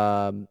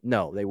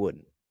 No, they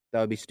wouldn't.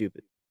 That would be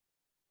stupid.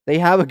 They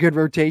have a good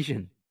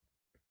rotation.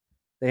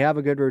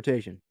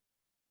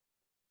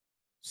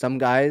 Some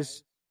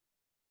guys,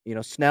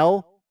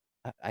 Snell,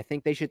 I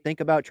think they should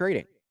think about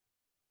trading.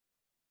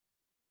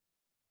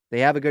 They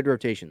have a good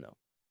rotation, though.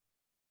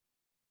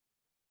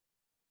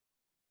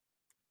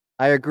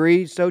 I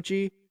agree,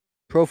 Sochi.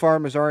 Profar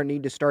and Mazara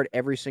need to start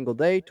every single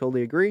day.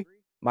 Totally agree.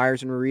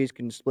 Myers and Ruiz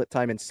can split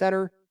time in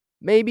center.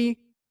 Maybe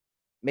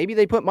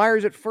they put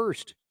Myers at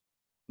first.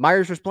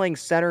 Myers was playing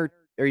center,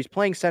 or he's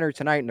playing center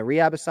tonight in the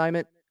rehab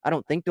assignment. I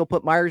don't think they'll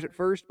put Myers at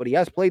first, but he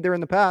has played there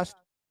in the past.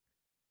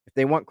 If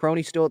they want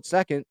Crony still at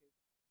second,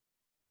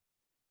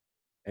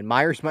 and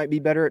Myers might be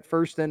better at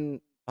first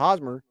than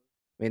Hosmer.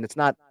 I mean, it's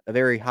not a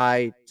very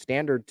high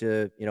standard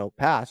to,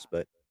 pass,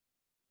 but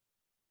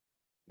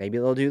maybe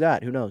they'll do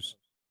that. Who knows?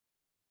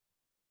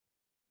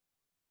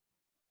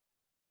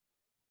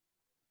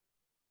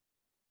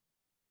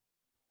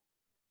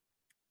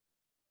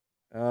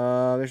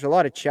 There's a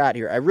lot of chat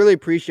here. I really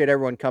appreciate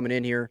everyone coming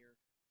in here.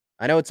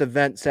 I know it's a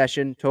vent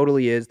session.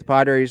 Totally is. The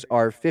Padres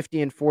are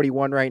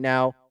 50-41 right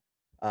now.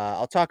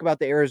 I'll talk about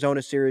the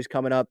Arizona series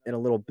coming up in a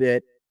little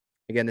bit.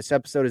 Again, this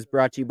episode is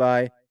brought to you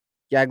by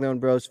Gaglione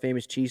Bros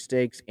Famous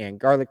Cheesesteaks and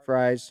Garlic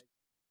Fries.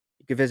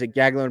 You can visit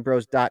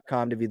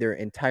GaglioneBros.com to view their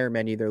entire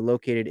menu. They're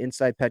located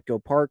inside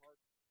Petco Park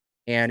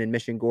and in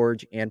Mission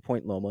Gorge and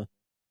Point Loma.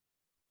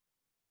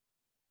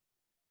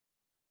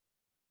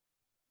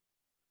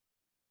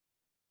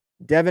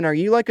 Devin, are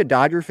you like a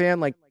Dodger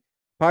fan? Like,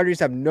 Padres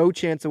have no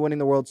chance of winning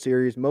the World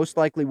Series, most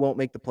likely won't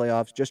make the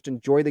playoffs. Just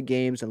enjoy the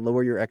games and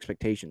lower your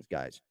expectations,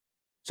 guys.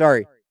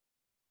 Sorry.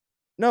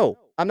 No,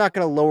 I'm not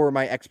going to lower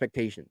my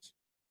expectations.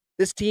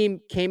 This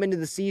team came into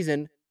the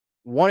season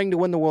wanting to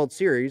win the World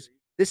Series.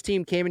 This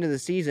team came into the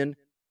season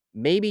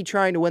maybe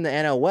trying to win the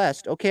NL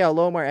West. Okay, I'll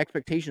lower my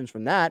expectations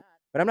from that,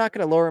 but I'm not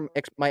going to lower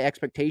my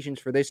expectations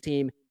for this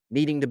team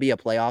needing to be a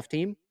playoff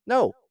team.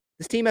 No,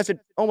 this team has an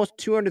almost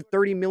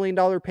 $230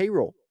 million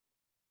payroll.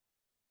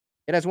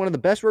 It has one of the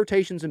best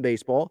rotations in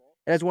baseball.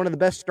 It has one of the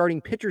best starting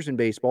pitchers in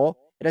baseball.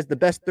 It has the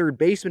best third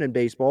baseman in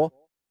baseball,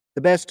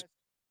 the best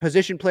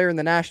position player in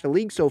the National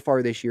League so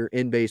far this year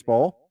in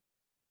baseball.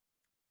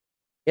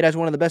 It has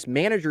one of the best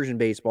managers in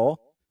baseball.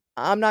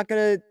 I'm not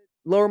going to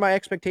lower my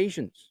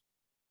expectations.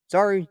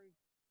 Sorry.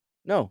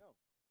 No.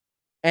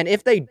 And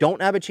if they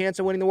don't have a chance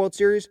of winning the World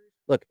Series,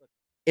 look,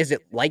 is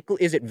it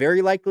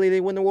very likely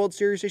they win the World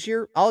Series this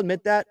year? I'll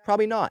admit that.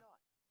 Probably not.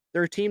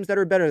 There are teams that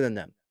are better than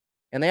them.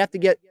 And they have to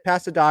get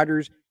past the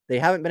Dodgers. They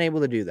haven't been able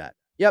to do that.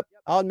 Yep,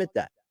 I'll admit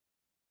that.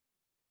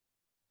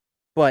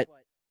 But,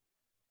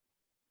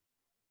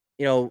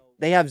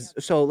 they have,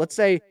 so let's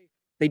say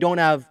they don't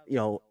have,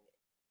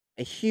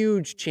 a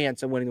huge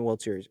chance of winning the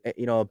World Series,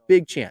 a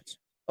big chance.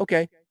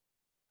 Okay.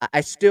 I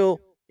still,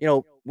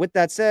 with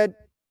that said,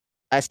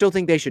 I still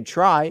think they should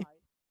try.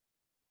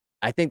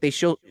 I think they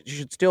should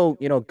still,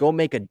 go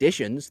make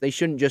additions. They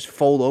shouldn't just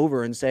fold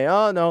over and say,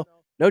 oh,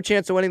 no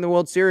chance of winning the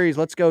World Series.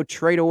 Let's go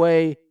trade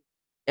away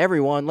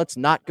everyone. Let's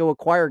not go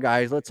acquire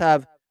guys. Let's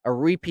have a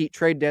repeat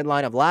trade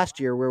deadline of last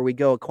year where we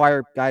go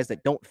acquire guys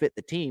that don't fit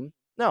the team.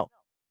 No,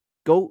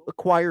 go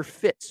acquire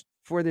fits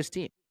for this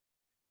team.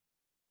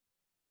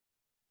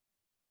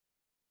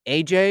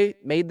 AJ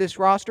made this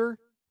roster.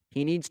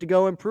 He needs to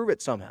go improve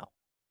it somehow.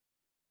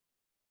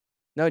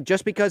 No,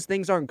 just because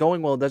things aren't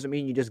going well doesn't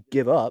mean you just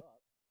give up.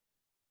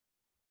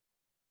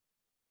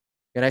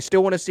 And I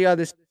still want to see how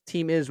this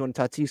team is when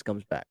Tatis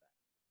comes back.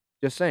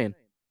 Just saying.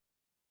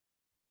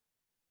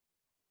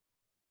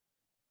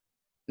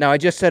 Now, I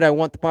just said I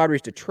want the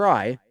Padres to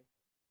try.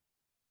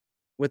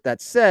 With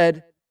that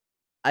said,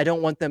 I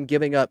don't want them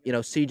giving up,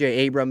 C.J.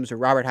 Abrams or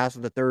Robert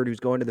Hassel III, who's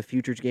going to the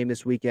Futures game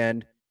this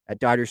weekend at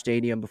Dodger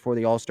Stadium before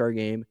the All-Star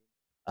game.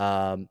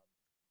 I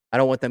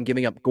don't want them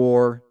giving up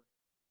Gore.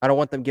 I don't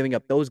want them giving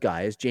up those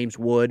guys. James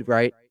Wood,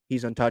 right?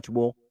 He's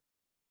untouchable.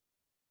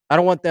 I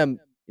don't want them,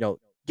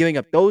 giving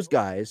up those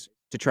guys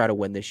to try to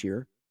win this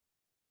year.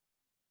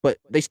 But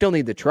they still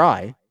need to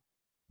try.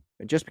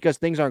 And just because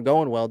things aren't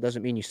going well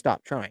doesn't mean you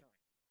stop trying.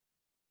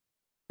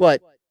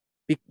 But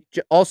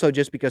also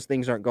just because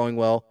things aren't going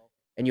well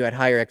and you had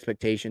higher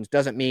expectations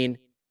doesn't mean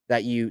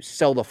that you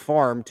sell the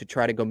farm to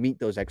try to go meet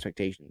those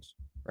expectations,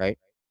 right?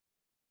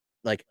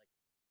 Like,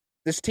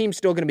 this team's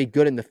still going to be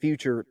good in the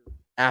future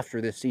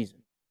after this season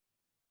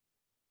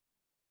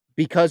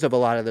because of a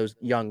lot of those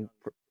young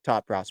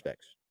top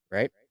prospects,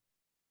 right?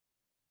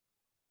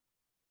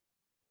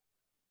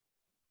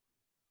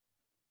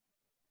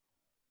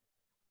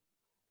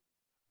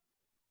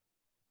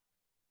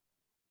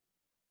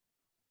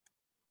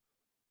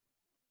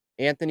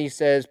 Anthony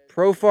says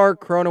Profar,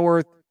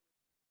 Cronenworth,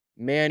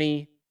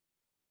 Manny,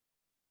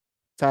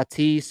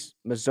 Tatis,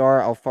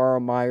 Mazar, Alfaro,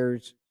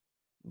 Myers,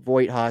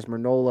 Voit, Hosmer,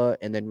 Nola,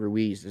 and then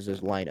Ruiz is his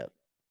lineup.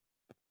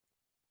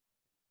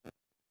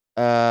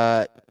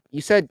 You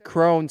said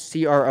Crone,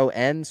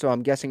 Cron, so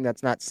I'm guessing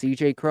that's not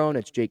CJ Crone,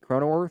 it's Jake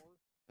Cronenworth.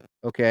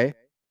 Okay.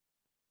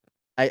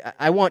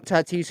 I want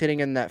Tatis hitting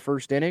in that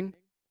first inning,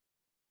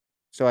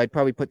 so I'd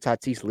probably put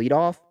Tatis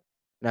leadoff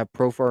and have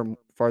Profar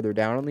farther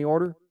down on the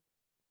order.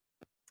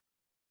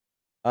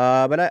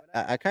 But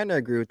I kind of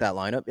agree with that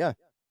lineup, yeah.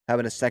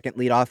 Having a second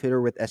leadoff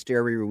hitter with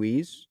Esteury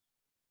Ruiz.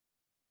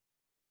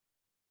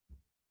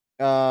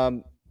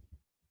 I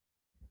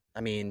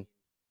mean,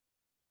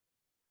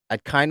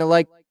 I'd kind of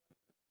like.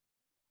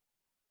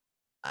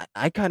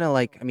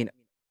 I mean,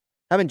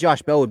 having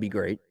Josh Bell would be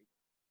great.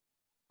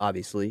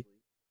 Obviously,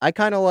 I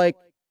kind of like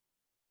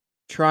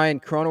trying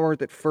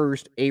Cronenworth at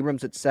first,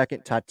 Abrams at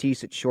second,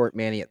 Tatis at short,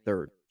 Manny at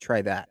third.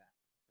 Try that.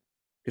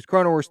 Because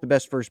Cronenworth's the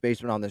best first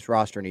baseman on this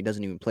roster, and he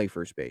doesn't even play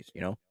first base,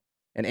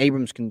 And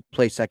Abrams can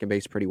play second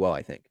base pretty well,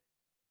 I think.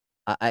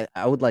 I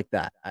would like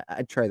that.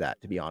 I'd try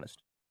that, to be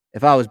honest.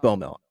 If I was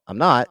Bo. I'm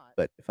not,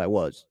 but if I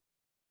was.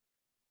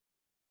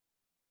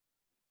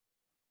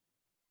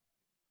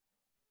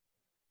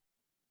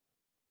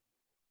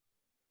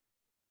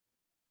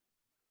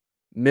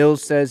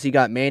 Mills says he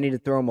got Manny to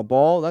throw him a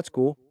ball. That's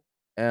cool.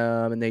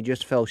 And they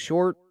just fell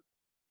short.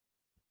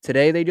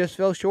 Today they just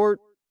fell short.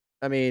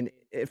 I mean,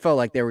 it felt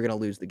like they were going to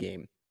lose the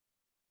game.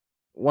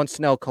 Once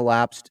Snell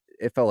collapsed,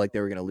 it felt like they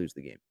were going to lose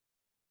the game.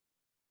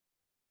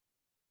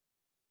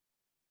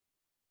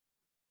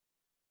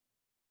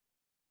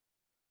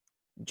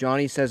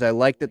 Johnny says, I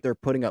like that they're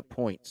putting up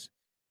points.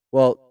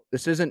 Well,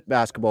 this isn't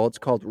basketball. It's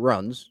called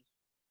runs.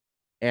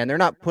 And they're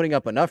not putting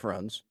up enough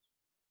runs.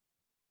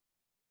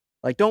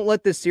 Like, don't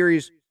let this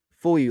series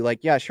fool you.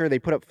 Like, yeah, sure, they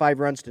put up 5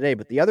 runs today,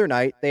 but the other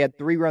night, they had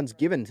 3 runs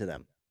given to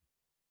them.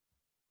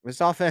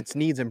 This offense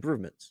needs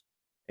improvements.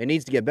 It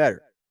needs to get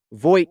better.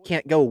 Voit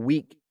can't go a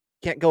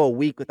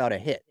week without a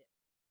hit.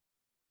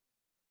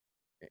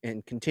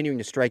 And continuing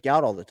to strike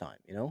out all the time,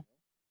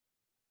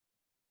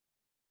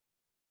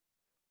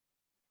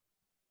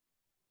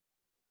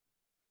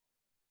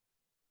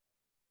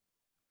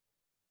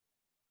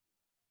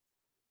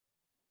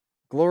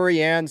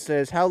 Glory Ann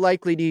says, how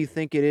likely do you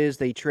think it is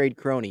they trade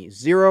Crony?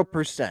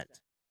 0%.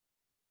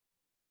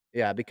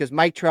 Yeah, because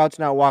Mike Trout's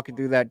not walking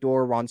through that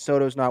door. Juan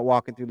Soto's not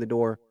walking through the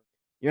door.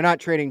 You're not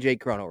trading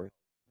Jake Cronenworth.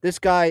 This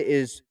guy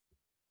is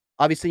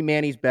obviously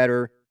Manny's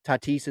better.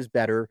 Tatis is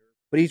better,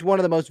 but he's one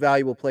of the most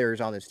valuable players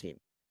on this team.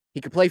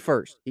 He could play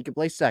first. He could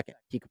play second.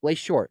 He could play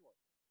short.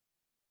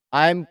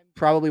 I'm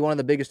probably one of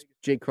the biggest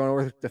Jake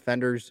Cronenworth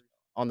defenders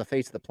on the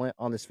face of the planet,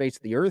 on this face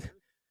of the earth.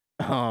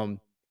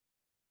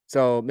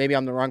 So maybe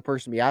I'm the wrong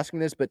person to be asking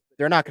this, but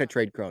they're not going to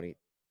trade Crony.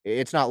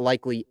 It's not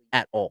likely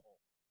at all.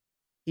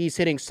 He's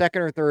hitting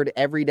second or third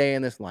every day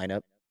in this lineup.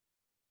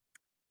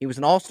 He was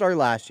an all-star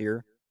last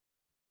year.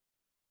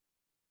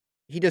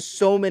 He does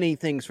so many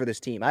things for this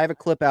team. I have a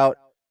clip out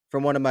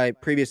from one of my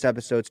previous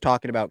episodes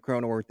talking about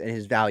Cronenworth and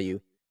his value.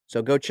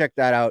 So go check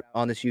that out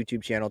on this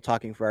YouTube channel,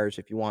 Talking Friars,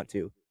 if you want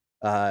to,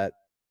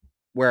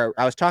 where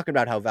I was talking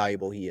about how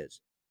valuable he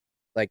is.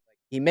 Like,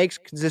 he makes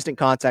consistent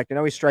contact. I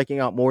know he's striking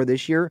out more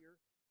this year,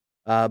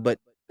 but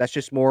that's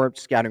just more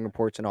scouting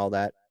reports and all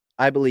that.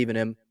 I believe in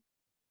him.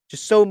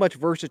 Just so much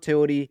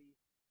versatility,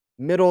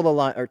 middle of the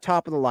line or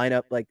top of the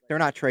lineup. Like, they're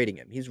not trading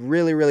him. He's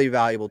really, really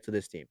valuable to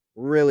this team.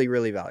 Really,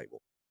 really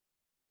valuable.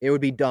 It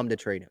would be dumb to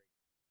trade him.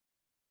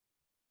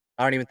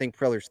 I don't even think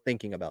Priller's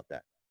thinking about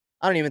that.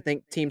 I don't even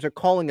think teams are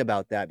calling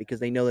about that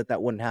because they know that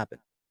that wouldn't happen.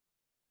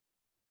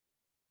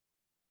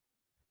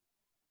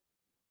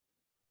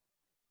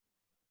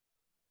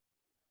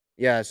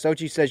 Yeah,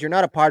 Sochi says, you're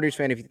not a Padres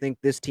fan if you think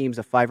this team's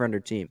a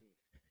 500 team.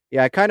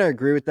 Yeah, I kind of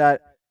agree with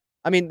that.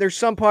 I mean, there's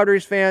some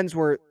Padres fans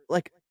where,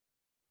 like,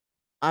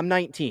 I'm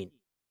 19.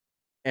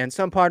 And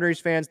some Padres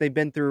fans, they've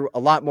been through a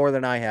lot more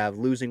than I have,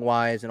 losing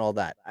wise and all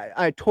that.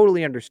 I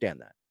totally understand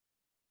that.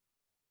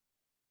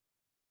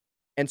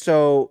 And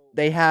so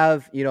they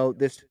have,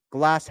 this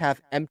glass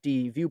half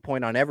empty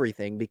viewpoint on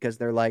everything because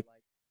they're like,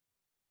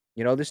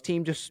 this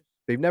team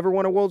they've never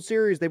won a World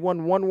Series. They've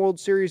won one World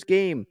Series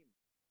game.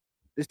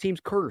 This team's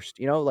cursed,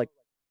 like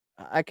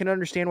I can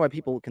understand why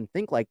people can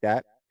think like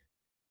that.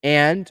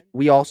 And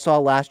we all saw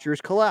last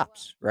year's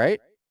collapse, right?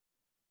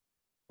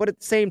 But at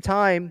the same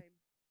time,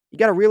 you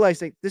got to realize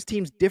that this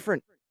team's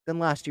different than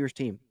last year's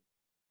team.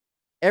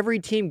 Every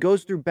team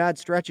goes through bad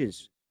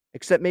stretches,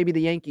 except maybe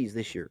the Yankees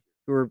this year,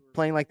 who are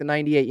playing like the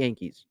 98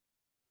 Yankees.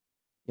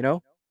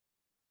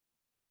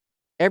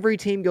 Every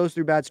team goes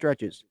through bad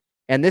stretches.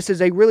 And this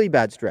is a really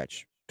bad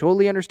stretch.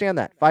 Totally understand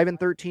that.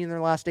 5-13 in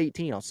their last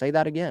 18. I'll say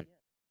that again.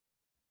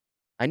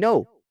 I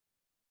know.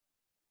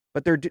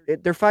 But they're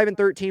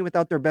 5-13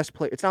 without their best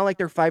player. It's not like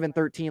they're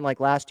 5-13 like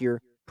last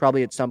year,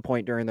 probably at some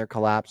point during their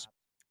collapse,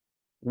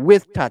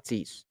 with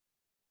Tatis,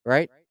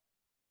 right?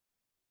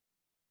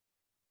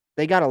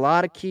 They got a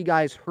lot of key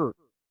guys hurt.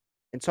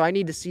 And so I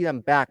need to see them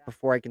back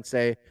before I can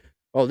say,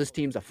 oh, this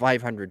team's a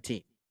 500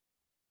 team.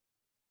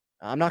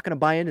 I'm not going to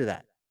buy into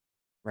that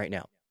right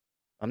now.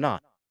 I'm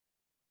not.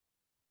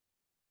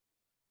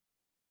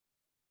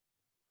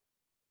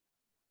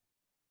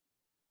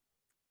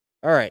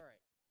 All right.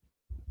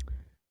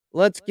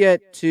 Let's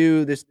get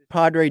to this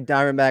Padre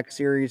Diamondback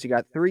series. You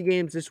got 3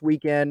 games this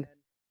weekend.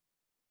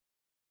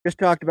 Just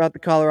talked about the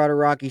Colorado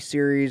Rockies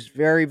series.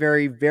 Very,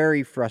 very,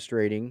 very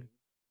frustrating.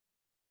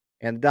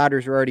 And the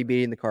Dodgers are already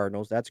beating the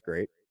Cardinals. That's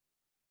great.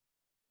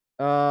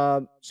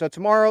 So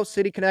tomorrow,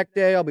 City Connect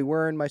Day. I'll be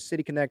wearing my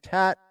City Connect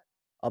hat.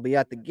 I'll be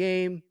at the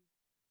game.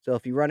 So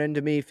if you run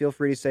into me, feel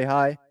free to say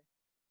hi.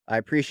 I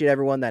appreciate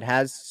everyone that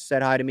has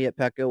said hi to me at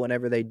Petco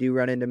whenever they do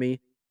run into me.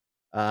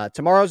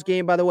 Tomorrow's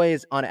game, by the way,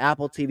 is on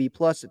Apple TV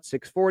Plus at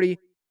 6:40.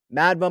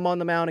 Mad Bum on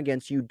the mound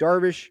against Yu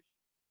Darvish.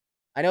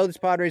 I know this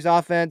Padres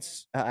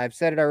offense, I've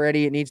said it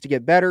already, it needs to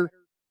get better,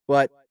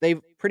 but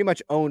they've pretty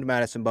much owned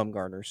Madison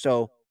Bumgarner.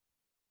 So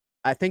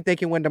I think they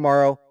can win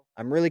tomorrow.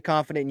 I'm really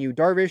confident in Yu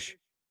Darvish,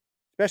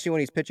 especially when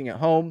he's pitching at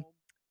home.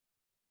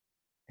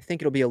 I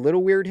think it'll be a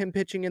little weird him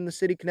pitching in the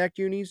City Connect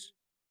unis,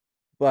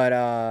 but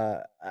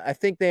I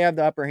think they have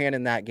the upper hand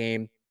in that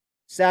game.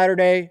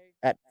 Saturday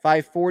at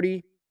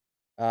 5:40,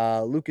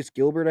 Lucas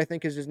Gilbert, I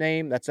think is his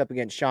name. That's up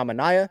against Sean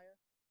Manaea.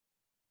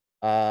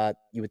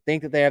 You would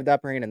think that they have the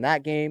upper hand in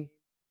that game.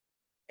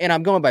 And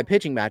I'm going by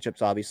pitching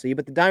matchups, obviously.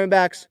 But the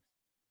Diamondbacks,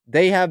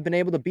 they have been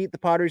able to beat the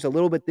Padres a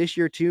little bit this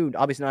year, too.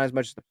 Obviously not as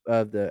much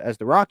as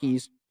the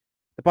Rockies.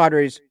 The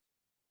Padres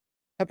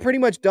have pretty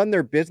much done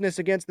their business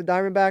against the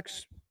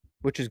Diamondbacks,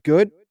 which is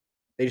good.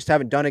 They just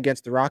haven't done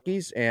against the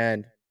Rockies,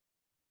 and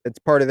it's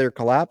part of their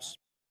collapse.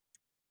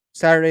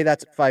 Saturday,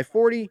 that's at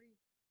 5:40.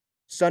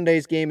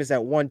 Sunday's game is at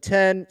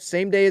 1:10.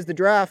 Same day as the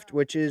draft,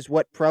 which is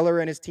what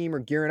Preller and his team are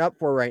gearing up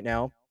for right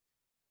now.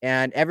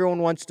 And everyone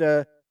wants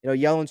to,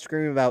 yell and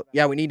scream about,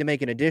 yeah, we need to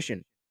make an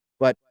addition.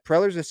 But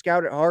Preller's a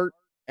scout at heart,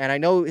 and I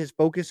know his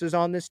focus is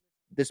on this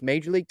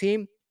major league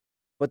team.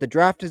 But the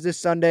draft is this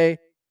Sunday,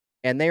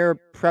 and they are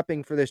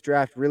prepping for this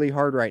draft really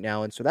hard right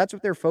now. And so that's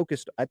what they're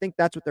focused. I think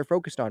that's what they're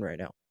focused on right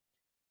now.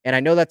 And I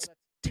know that's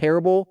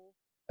terrible.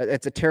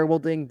 It's a terrible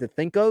thing to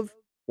think of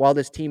while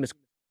this team is,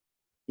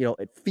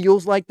 it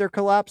feels like they're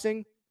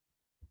collapsing.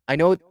 I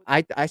know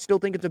I still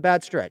think it's a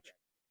bad stretch,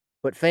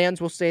 but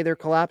fans will say they're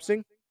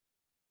collapsing.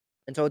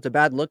 And so it's a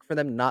bad look for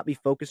them to not be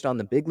focused on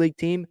the big league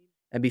team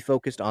and be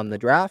focused on the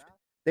draft.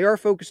 They are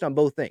focused on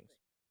both things,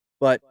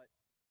 but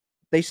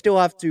they still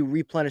have to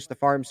replenish the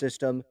farm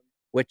system,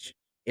 which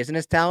isn't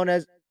as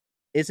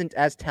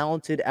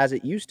talented as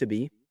it used to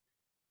be.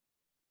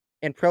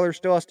 And Preller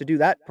still has to do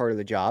that part of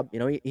the job.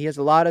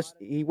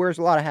 He wears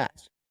a lot of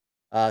hats.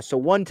 So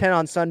 1:10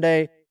 on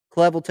Sunday,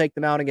 Clev will take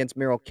them out against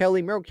Merrill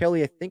Kelly. Merrill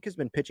Kelly, I think, has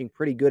been pitching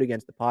pretty good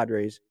against the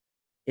Padres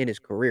in his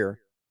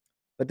career.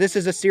 But this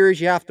is a series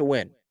you have to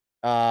win.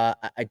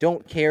 I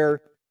don't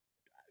care.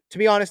 To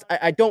be honest,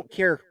 I don't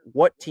care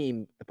what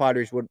team the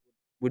Padres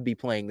would be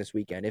playing this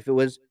weekend. If it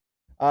was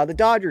the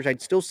Dodgers,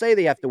 I'd still say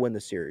they have to win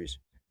the series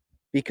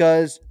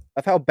because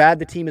of how bad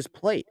the team has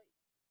played.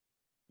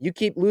 You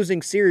keep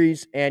losing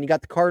series, and you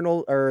got the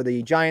Cardinals or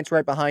the Giants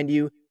right behind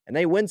you, and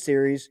they win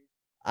series.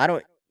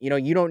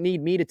 You don't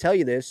need me to tell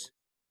you this.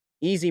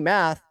 Easy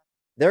math.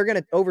 They're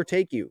going to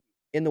overtake you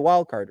in the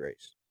wild card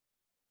race.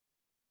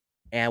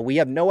 And we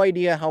have no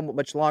idea how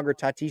much longer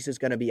Tatis is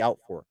going to be out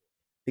for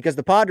because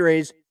the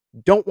Padres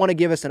don't want to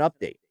give us an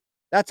update.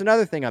 That's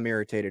another thing I'm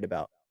irritated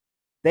about.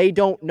 They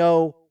don't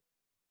know,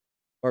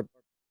 or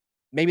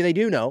maybe they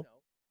do know.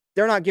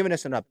 They're not giving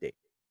us an update.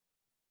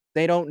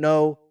 They don't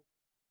know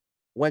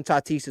when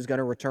Tatis is going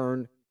to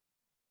return.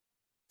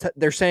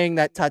 They're saying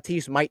that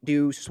Tatis might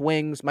do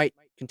swings, might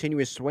continue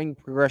his swing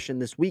progression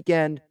this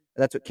weekend.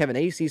 That's what Kevin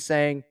Acey's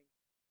saying.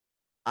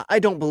 I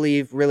don't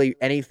believe really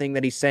anything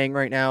that he's saying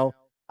right now.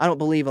 I don't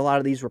believe a lot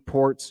of these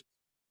reports.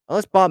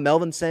 Unless Bob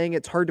Melvin's saying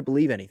it's hard to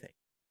believe anything.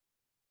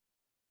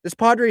 This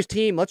Padres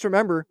team, let's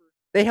remember,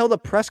 they held a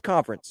press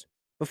conference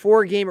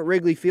before a game at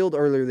Wrigley Field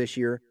earlier this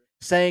year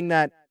saying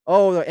that,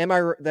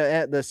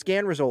 the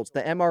scan results,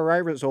 the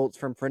MRI results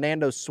from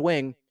Fernando's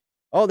swing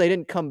oh, they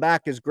didn't come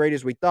back as great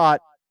as we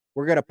thought.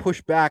 We're going to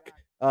push back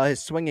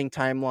his swinging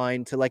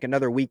timeline to like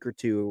another week or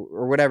two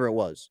or whatever it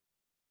was.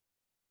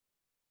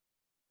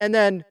 And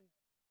then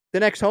the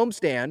next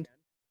homestand,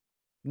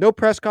 no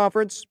press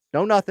conference,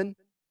 no nothing.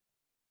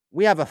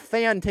 We have a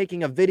fan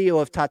taking a video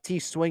of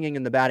Tatis swinging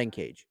in the batting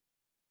cage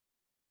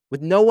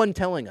with no one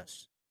telling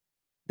us.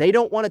 They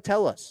don't want to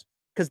tell us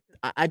because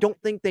I don't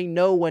think they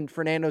know when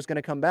Fernando's going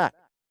to come back.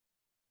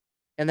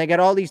 And they got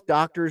all these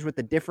doctors with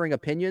the differing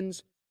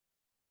opinions.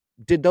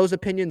 Did those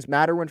opinions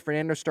matter when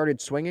Fernando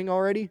started swinging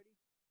already?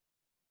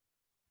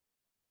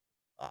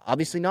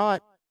 Obviously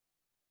not.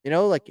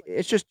 Like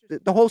it's just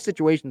the whole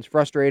situation's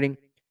frustrating.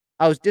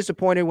 I was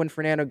disappointed when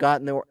Fernando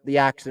got in the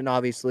accident,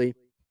 obviously.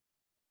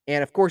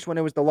 And of course, when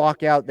it was the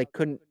lockout, they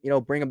couldn't,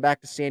 bring him back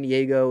to San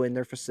Diego and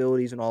their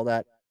facilities and all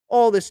that.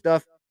 All this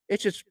stuff,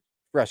 it's just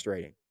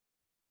frustrating.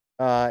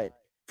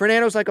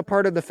 Fernando's like a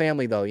part of the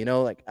family, though.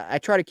 Like I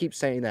try to keep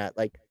saying that.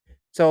 Like,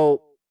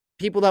 so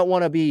people that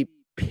want to be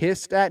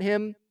pissed at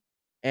him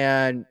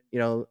and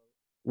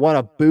want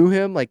to boo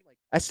him, like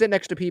I sit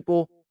next to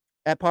people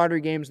at Padre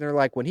games and they're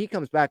like, when he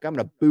comes back, I'm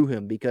gonna boo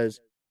him because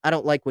I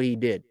don't like what he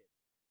did.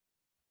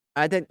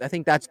 I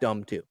think that's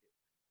dumb too.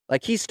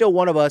 Like he's still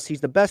one of us.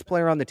 He's the best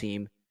player on the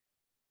team.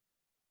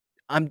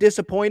 I'm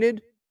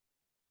disappointed,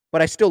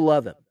 but I still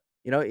love him.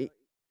 Because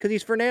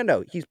he's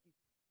Fernando.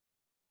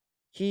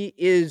 He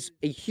is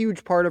a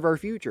huge part of our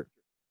future.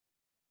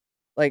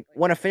 Like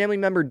when a family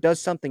member does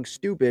something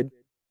stupid,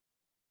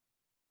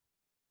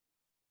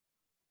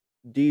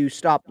 do you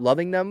stop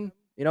loving them?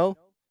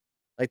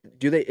 Like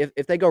do they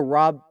if they go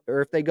rob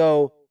or if they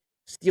go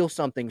steal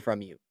something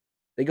from you,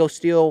 they go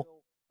steal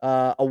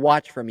a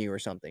watch from you or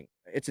something.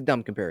 It's a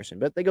dumb comparison,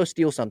 but they go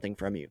steal something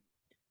from you.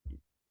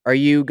 Are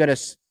you gonna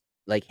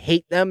like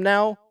hate them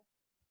now?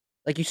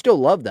 Like you still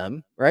love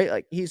them, right?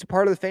 Like he's a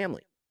part of the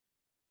family.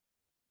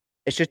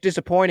 It's just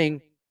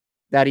disappointing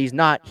that he's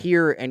not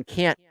here and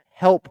can't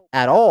help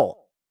at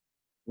all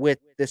with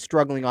this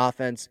struggling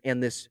offense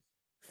and this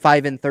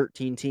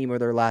 5-13 team or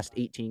their last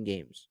 18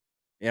 games.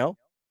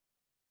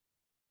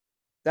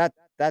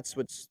 That's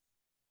what's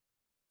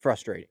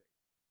frustrating.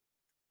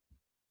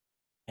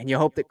 And you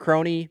hope that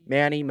Crony,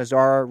 Manny,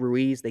 Mazara,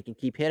 Ruiz, they can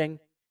keep hitting.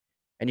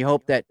 And you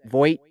hope that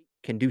Voit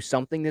can do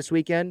something this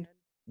weekend,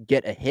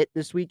 get a hit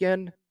this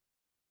weekend.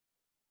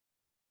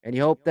 And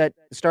you hope that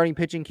the starting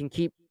pitching can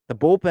keep the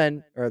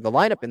bullpen or the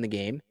lineup in the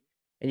game.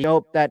 And you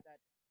hope that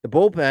the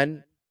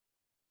bullpen,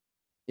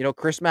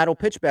 Chris Matt will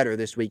pitch better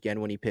this weekend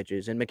when he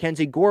pitches. And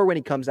Mackenzie Gore when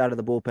he comes out of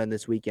the bullpen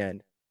this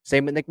weekend.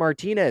 Same with Nick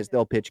Martinez.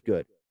 They'll pitch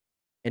good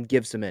and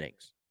give some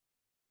innings.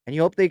 And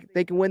you hope they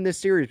can win this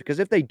series because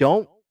if they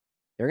don't,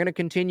 they're going to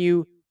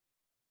continue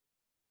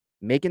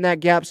making that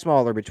gap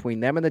smaller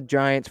between them and the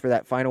Giants for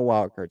that final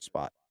wildcard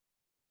spot.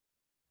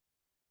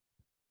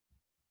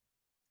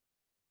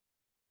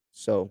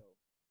 So,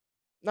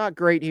 not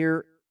great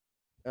here.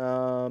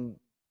 I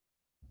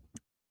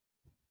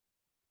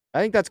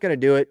think that's going to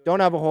do it. Don't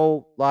have a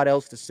whole lot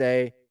else to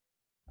say.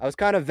 I was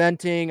kind of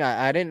venting.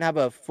 I didn't have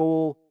a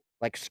full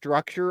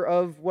structure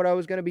of what I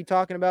was going to be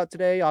talking about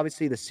today.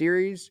 Obviously, the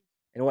series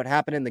and what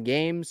happened in the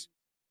games.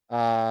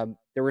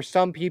 There were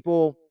some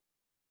people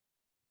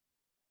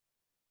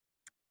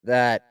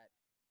that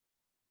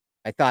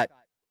I thought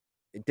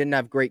didn't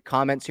have great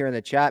comments here in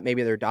the chat.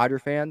 Maybe they're Dodger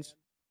fans.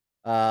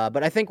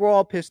 But I think we're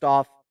all pissed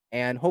off,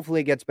 and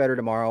hopefully it gets better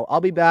tomorrow.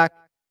 I'll be back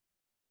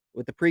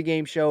with the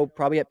pregame show,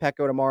 probably at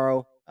Petco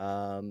tomorrow.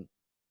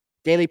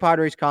 Daily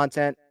Padres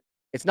content.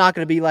 It's not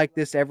going to be like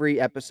this every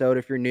episode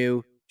if you're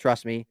new.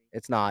 Trust me,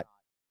 it's not.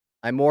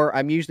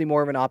 I'm usually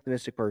more of an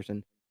optimistic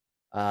person.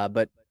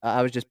 But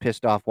I was just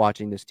pissed off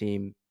watching this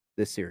team,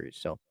 this series.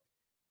 So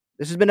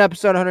this has been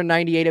episode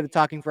 198 of the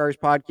Talking Friars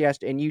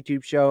podcast and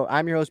YouTube show.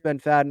 I'm your host, Ben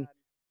Fadden.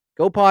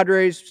 Go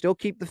Padres. Still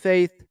keep the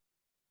faith.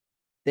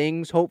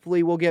 Things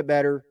hopefully will get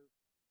better.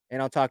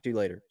 And I'll talk to you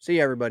later. See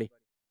you, everybody.